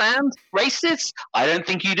understand racists? I don't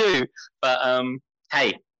think you do. But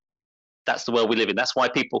hey, that's the world we live in. That's why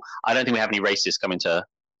I don't think we have any racists coming to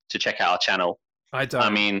check out our channel. I don't. I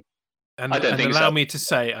mean, and I don't think allow so. me to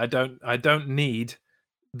say, I don't need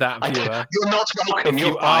that viewer. You're not welcome. If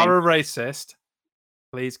you are a racist,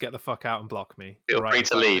 Please get the fuck out and block me. Feel free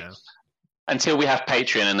to leave. Now. Until we have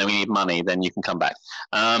Patreon and then we need money, then you can come back.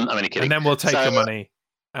 I'm only kidding. And then we'll take your money.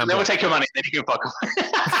 And then we'll take your money, and then you can fuck off.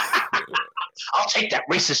 I'll take that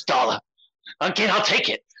racist dollar. Again, I'll take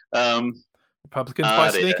it. Republicans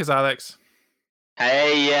buy sneakers, Alex.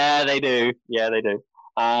 Hey, yeah, they do. Yeah, they do.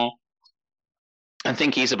 I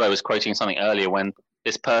think Isabeau was quoting something earlier when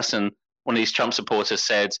this person, one of these Trump supporters,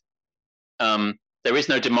 said, "There is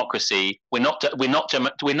no democracy. We're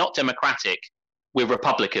not democratic. We're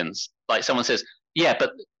Republicans." Like someone says, "Yeah,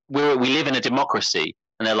 but we live in a democracy,"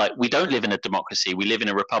 and they're like, "We don't live in a democracy. We live in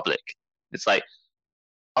a republic." It's like,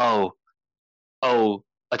 oh,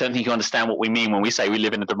 I don't think you understand what we mean when we say we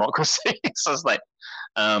live in a democracy. So it's like,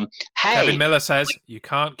 hey. Kevin Miller says, you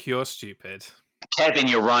can't cure stupid. Kevin,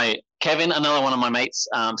 you're right. Kevin, another one of my mates,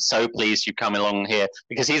 I'm so pleased you come along here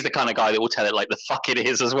because he's the kind of guy that will tell it like the fuck it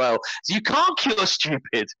is as well. So you can't cure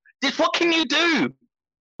stupid. What can you do?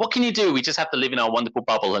 What can you do? We just have to live in our wonderful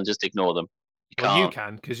bubble and just ignore them. You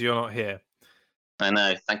can because you're not here. I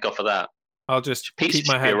know. Thank God for that. I'll just keep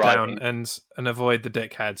my head down and avoid the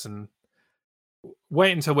dickheads and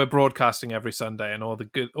wait until we're broadcasting every Sunday, and all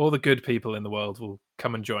the good people in the world will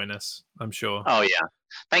come and join us, I'm sure. Oh yeah.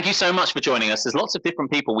 Thank you so much for joining us. There's lots of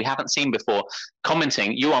different people we haven't seen before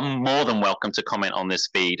commenting. You are more than welcome to comment on this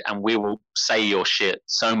feed, and we will say your shit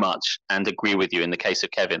so much and agree with you in the case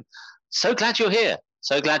of Kevin. So glad you're here.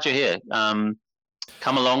 So glad you're here.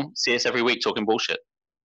 Come along, see us every week talking bullshit.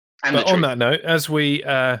 But on that note, as we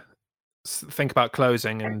think about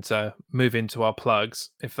closing and move into our plugs,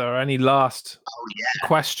 if there are any last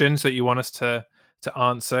questions that you want us to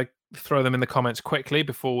answer, throw them in the comments quickly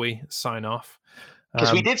before we sign off.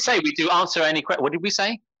 Because we did say we do answer any questions. What did we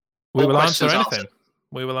say? We will answer anything.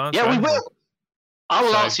 We will answer anything. We will. I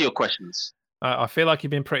will answer your questions. I feel like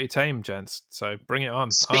you've been pretty tame, gents. So bring it on.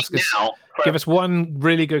 Give us one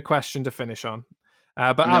really good question to finish on.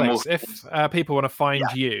 But Alex, if people want to find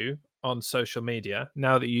you on social media,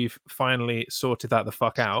 now that you've finally sorted that the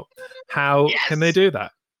fuck out, how can they do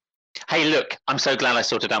that? Hey, look, I'm so glad I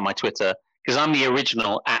sorted out my Twitter because I'm the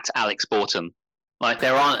original at Alex Borton. Like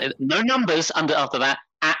there aren't no numbers after that.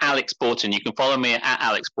 At Alex Borton, you can follow me at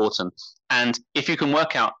Alex Borton. And if you can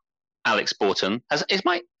work out Alex Borton,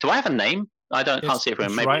 do I have a name? Can't see it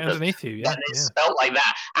from maybe right underneath you. Yeah, it's spelled like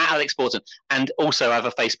that at Alex Borton. And also I have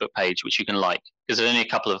a Facebook page which you can like because there's only a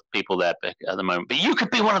couple of people there at the moment. But you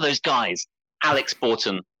could be one of those guys, Alex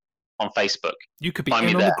Borton on Facebook. You could be on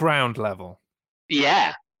the ground level.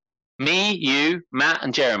 Yeah. Me, you, Matt,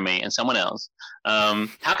 and Jeremy, and someone else.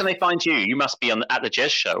 How can they find you? You must be at the Jez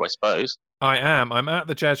Show, I suppose. I am. I'm at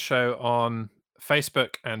the Jez Show on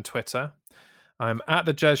Facebook and Twitter. I'm at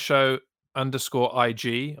the Jez Show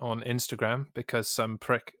 _IG on Instagram because some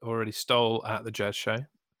prick already stole at the Jez Show.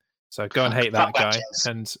 So go and hate that guy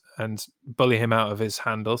and bully him out of his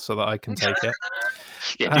handle so that I can take it.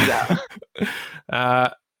 Yeah, do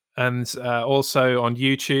that. And also on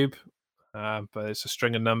YouTube, but it's a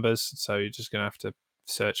string of numbers, so you're just going to have to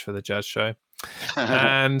search for the Jez Show.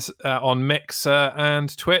 And on Mixer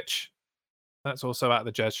and Twitch, that's also at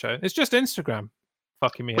the Jez Show. It's just Instagram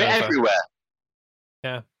fucking me over. We're everywhere.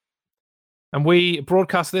 Yeah. And we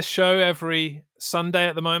broadcast this show every Sunday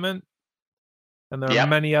at the moment. And there are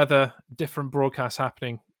many other different broadcasts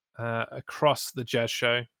happening across the Jez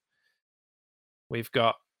Show. We've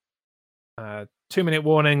got 2 Minute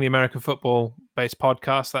Warning, the American football-based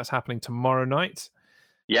podcast. That's happening tomorrow night.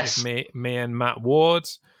 Yes. Me and Matt Ward.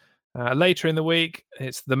 Later in the week,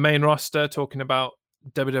 it's the main roster talking about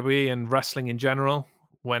WWE and wrestling in general,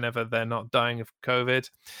 whenever they're not dying of COVID.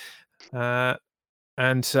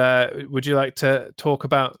 And would you like to talk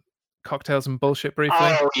about Cocktails and Bullshit briefly?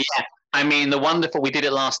 Oh, yeah. I mean, we did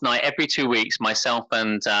it last night. Every 2 weeks, myself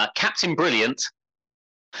and Captain Brilliant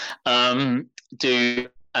do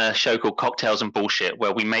a show called Cocktails and Bullshit,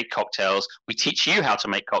 where we make cocktails, we teach you how to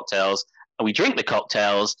make cocktails, and we drink the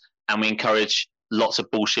cocktails, and we encourage lots of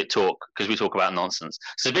bullshit talk because we talk about nonsense.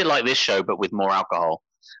 So it's a bit like this show, but with more alcohol.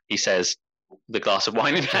 He says, the glass of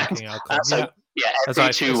wine in hand.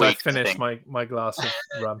 Every 2 weeks. I finish my glass of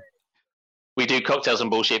rum. We do Cocktails and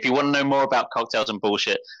Bullshit. If you want to know more about Cocktails and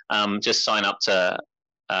Bullshit, just sign up to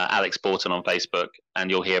Alex Borton on Facebook and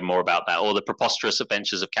you'll hear more about that, or the Preposterous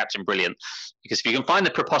Adventures of Captain Brilliant. Because if you can find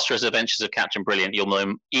the Preposterous Adventures of Captain Brilliant, you'll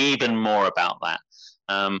know even more about that.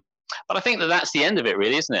 But I think that's the end of it,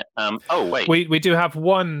 really, isn't it? Oh, wait. We do have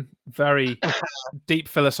one very deep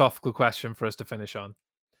philosophical question for us to finish on.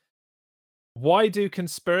 Why do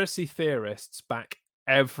conspiracy theorists back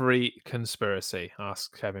every conspiracy?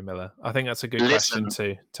 Asks Kevin Miller. I think that's a good question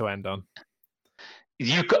to end on.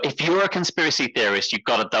 If you're a conspiracy theorist, you've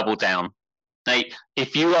got to double down.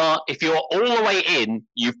 If you're all the way in,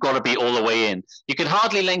 you've got to be all the way in. You can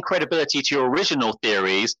hardly lend credibility to your original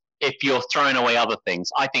theories if you're throwing away other things.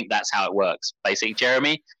 I think that's how it works, basically,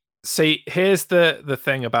 Jeremy. See, here's the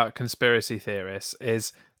thing about conspiracy theorists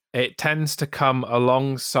is it tends to come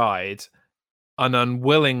alongside an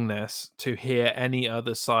unwillingness to hear any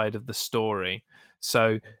other side of the story.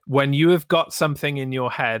 So when you have got something in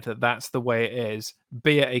your head that that's the way it is,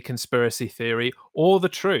 be it a conspiracy theory or the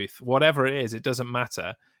truth, whatever it is, it doesn't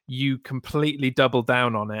matter. You completely double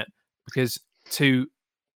down on it, because to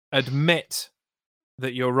admit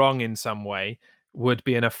that you're wrong in some way would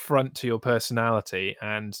be an affront to your personality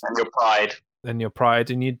and your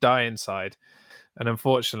pride, and you die inside. And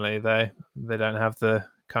unfortunately, they don't have the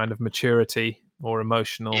kind of maturity or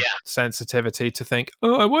emotional sensitivity to think,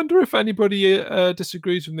 oh, I wonder if anybody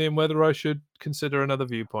disagrees with me and whether I should consider another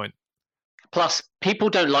viewpoint. Plus, people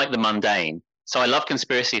don't like the mundane. So I love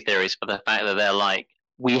conspiracy theories for the fact that they're like,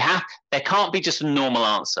 there can't be just a normal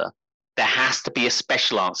answer. There has to be a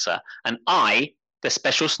special answer. And I, the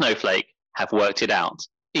special snowflake, have worked it out,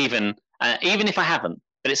 even if I haven't.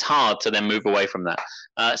 But it's hard to then move away from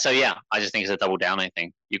that. So yeah, I just think it's a double down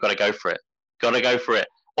thing. You've got to go for it. Got to go for it.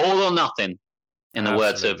 All or nothing, in the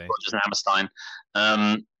words of Rodgers and Hammerstein.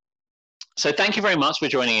 So thank you very much for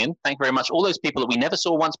joining in. Thank you very much. All those people that we never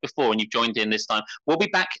saw once before and you've joined in this time. We'll be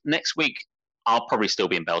back next week. I'll probably still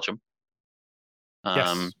be in Belgium.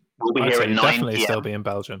 Yes. We'll be here at 9 definitely p.m. still be in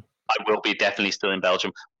Belgium. I will be definitely still in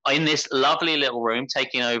Belgium. In this lovely little room,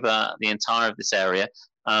 taking over the entire of this area.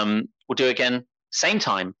 We'll do it again, same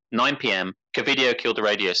time, 9 p.m. Covidio Killed the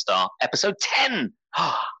Radio Star, episode 10.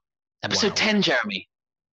 Episode 10, Jeremy.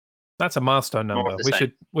 That's a milestone number.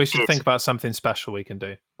 We should think about something special we can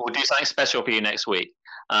do. We'll do something special for you next week.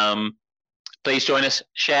 Please join us,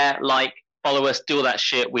 share, like, follow us, do all that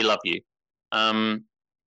shit. We love you.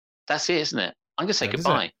 That's it, isn't it? I'm going to say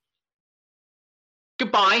goodbye.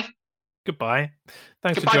 Goodbye. Goodbye.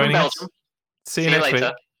 Thanks for joining us. See you next week.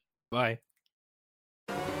 Bye.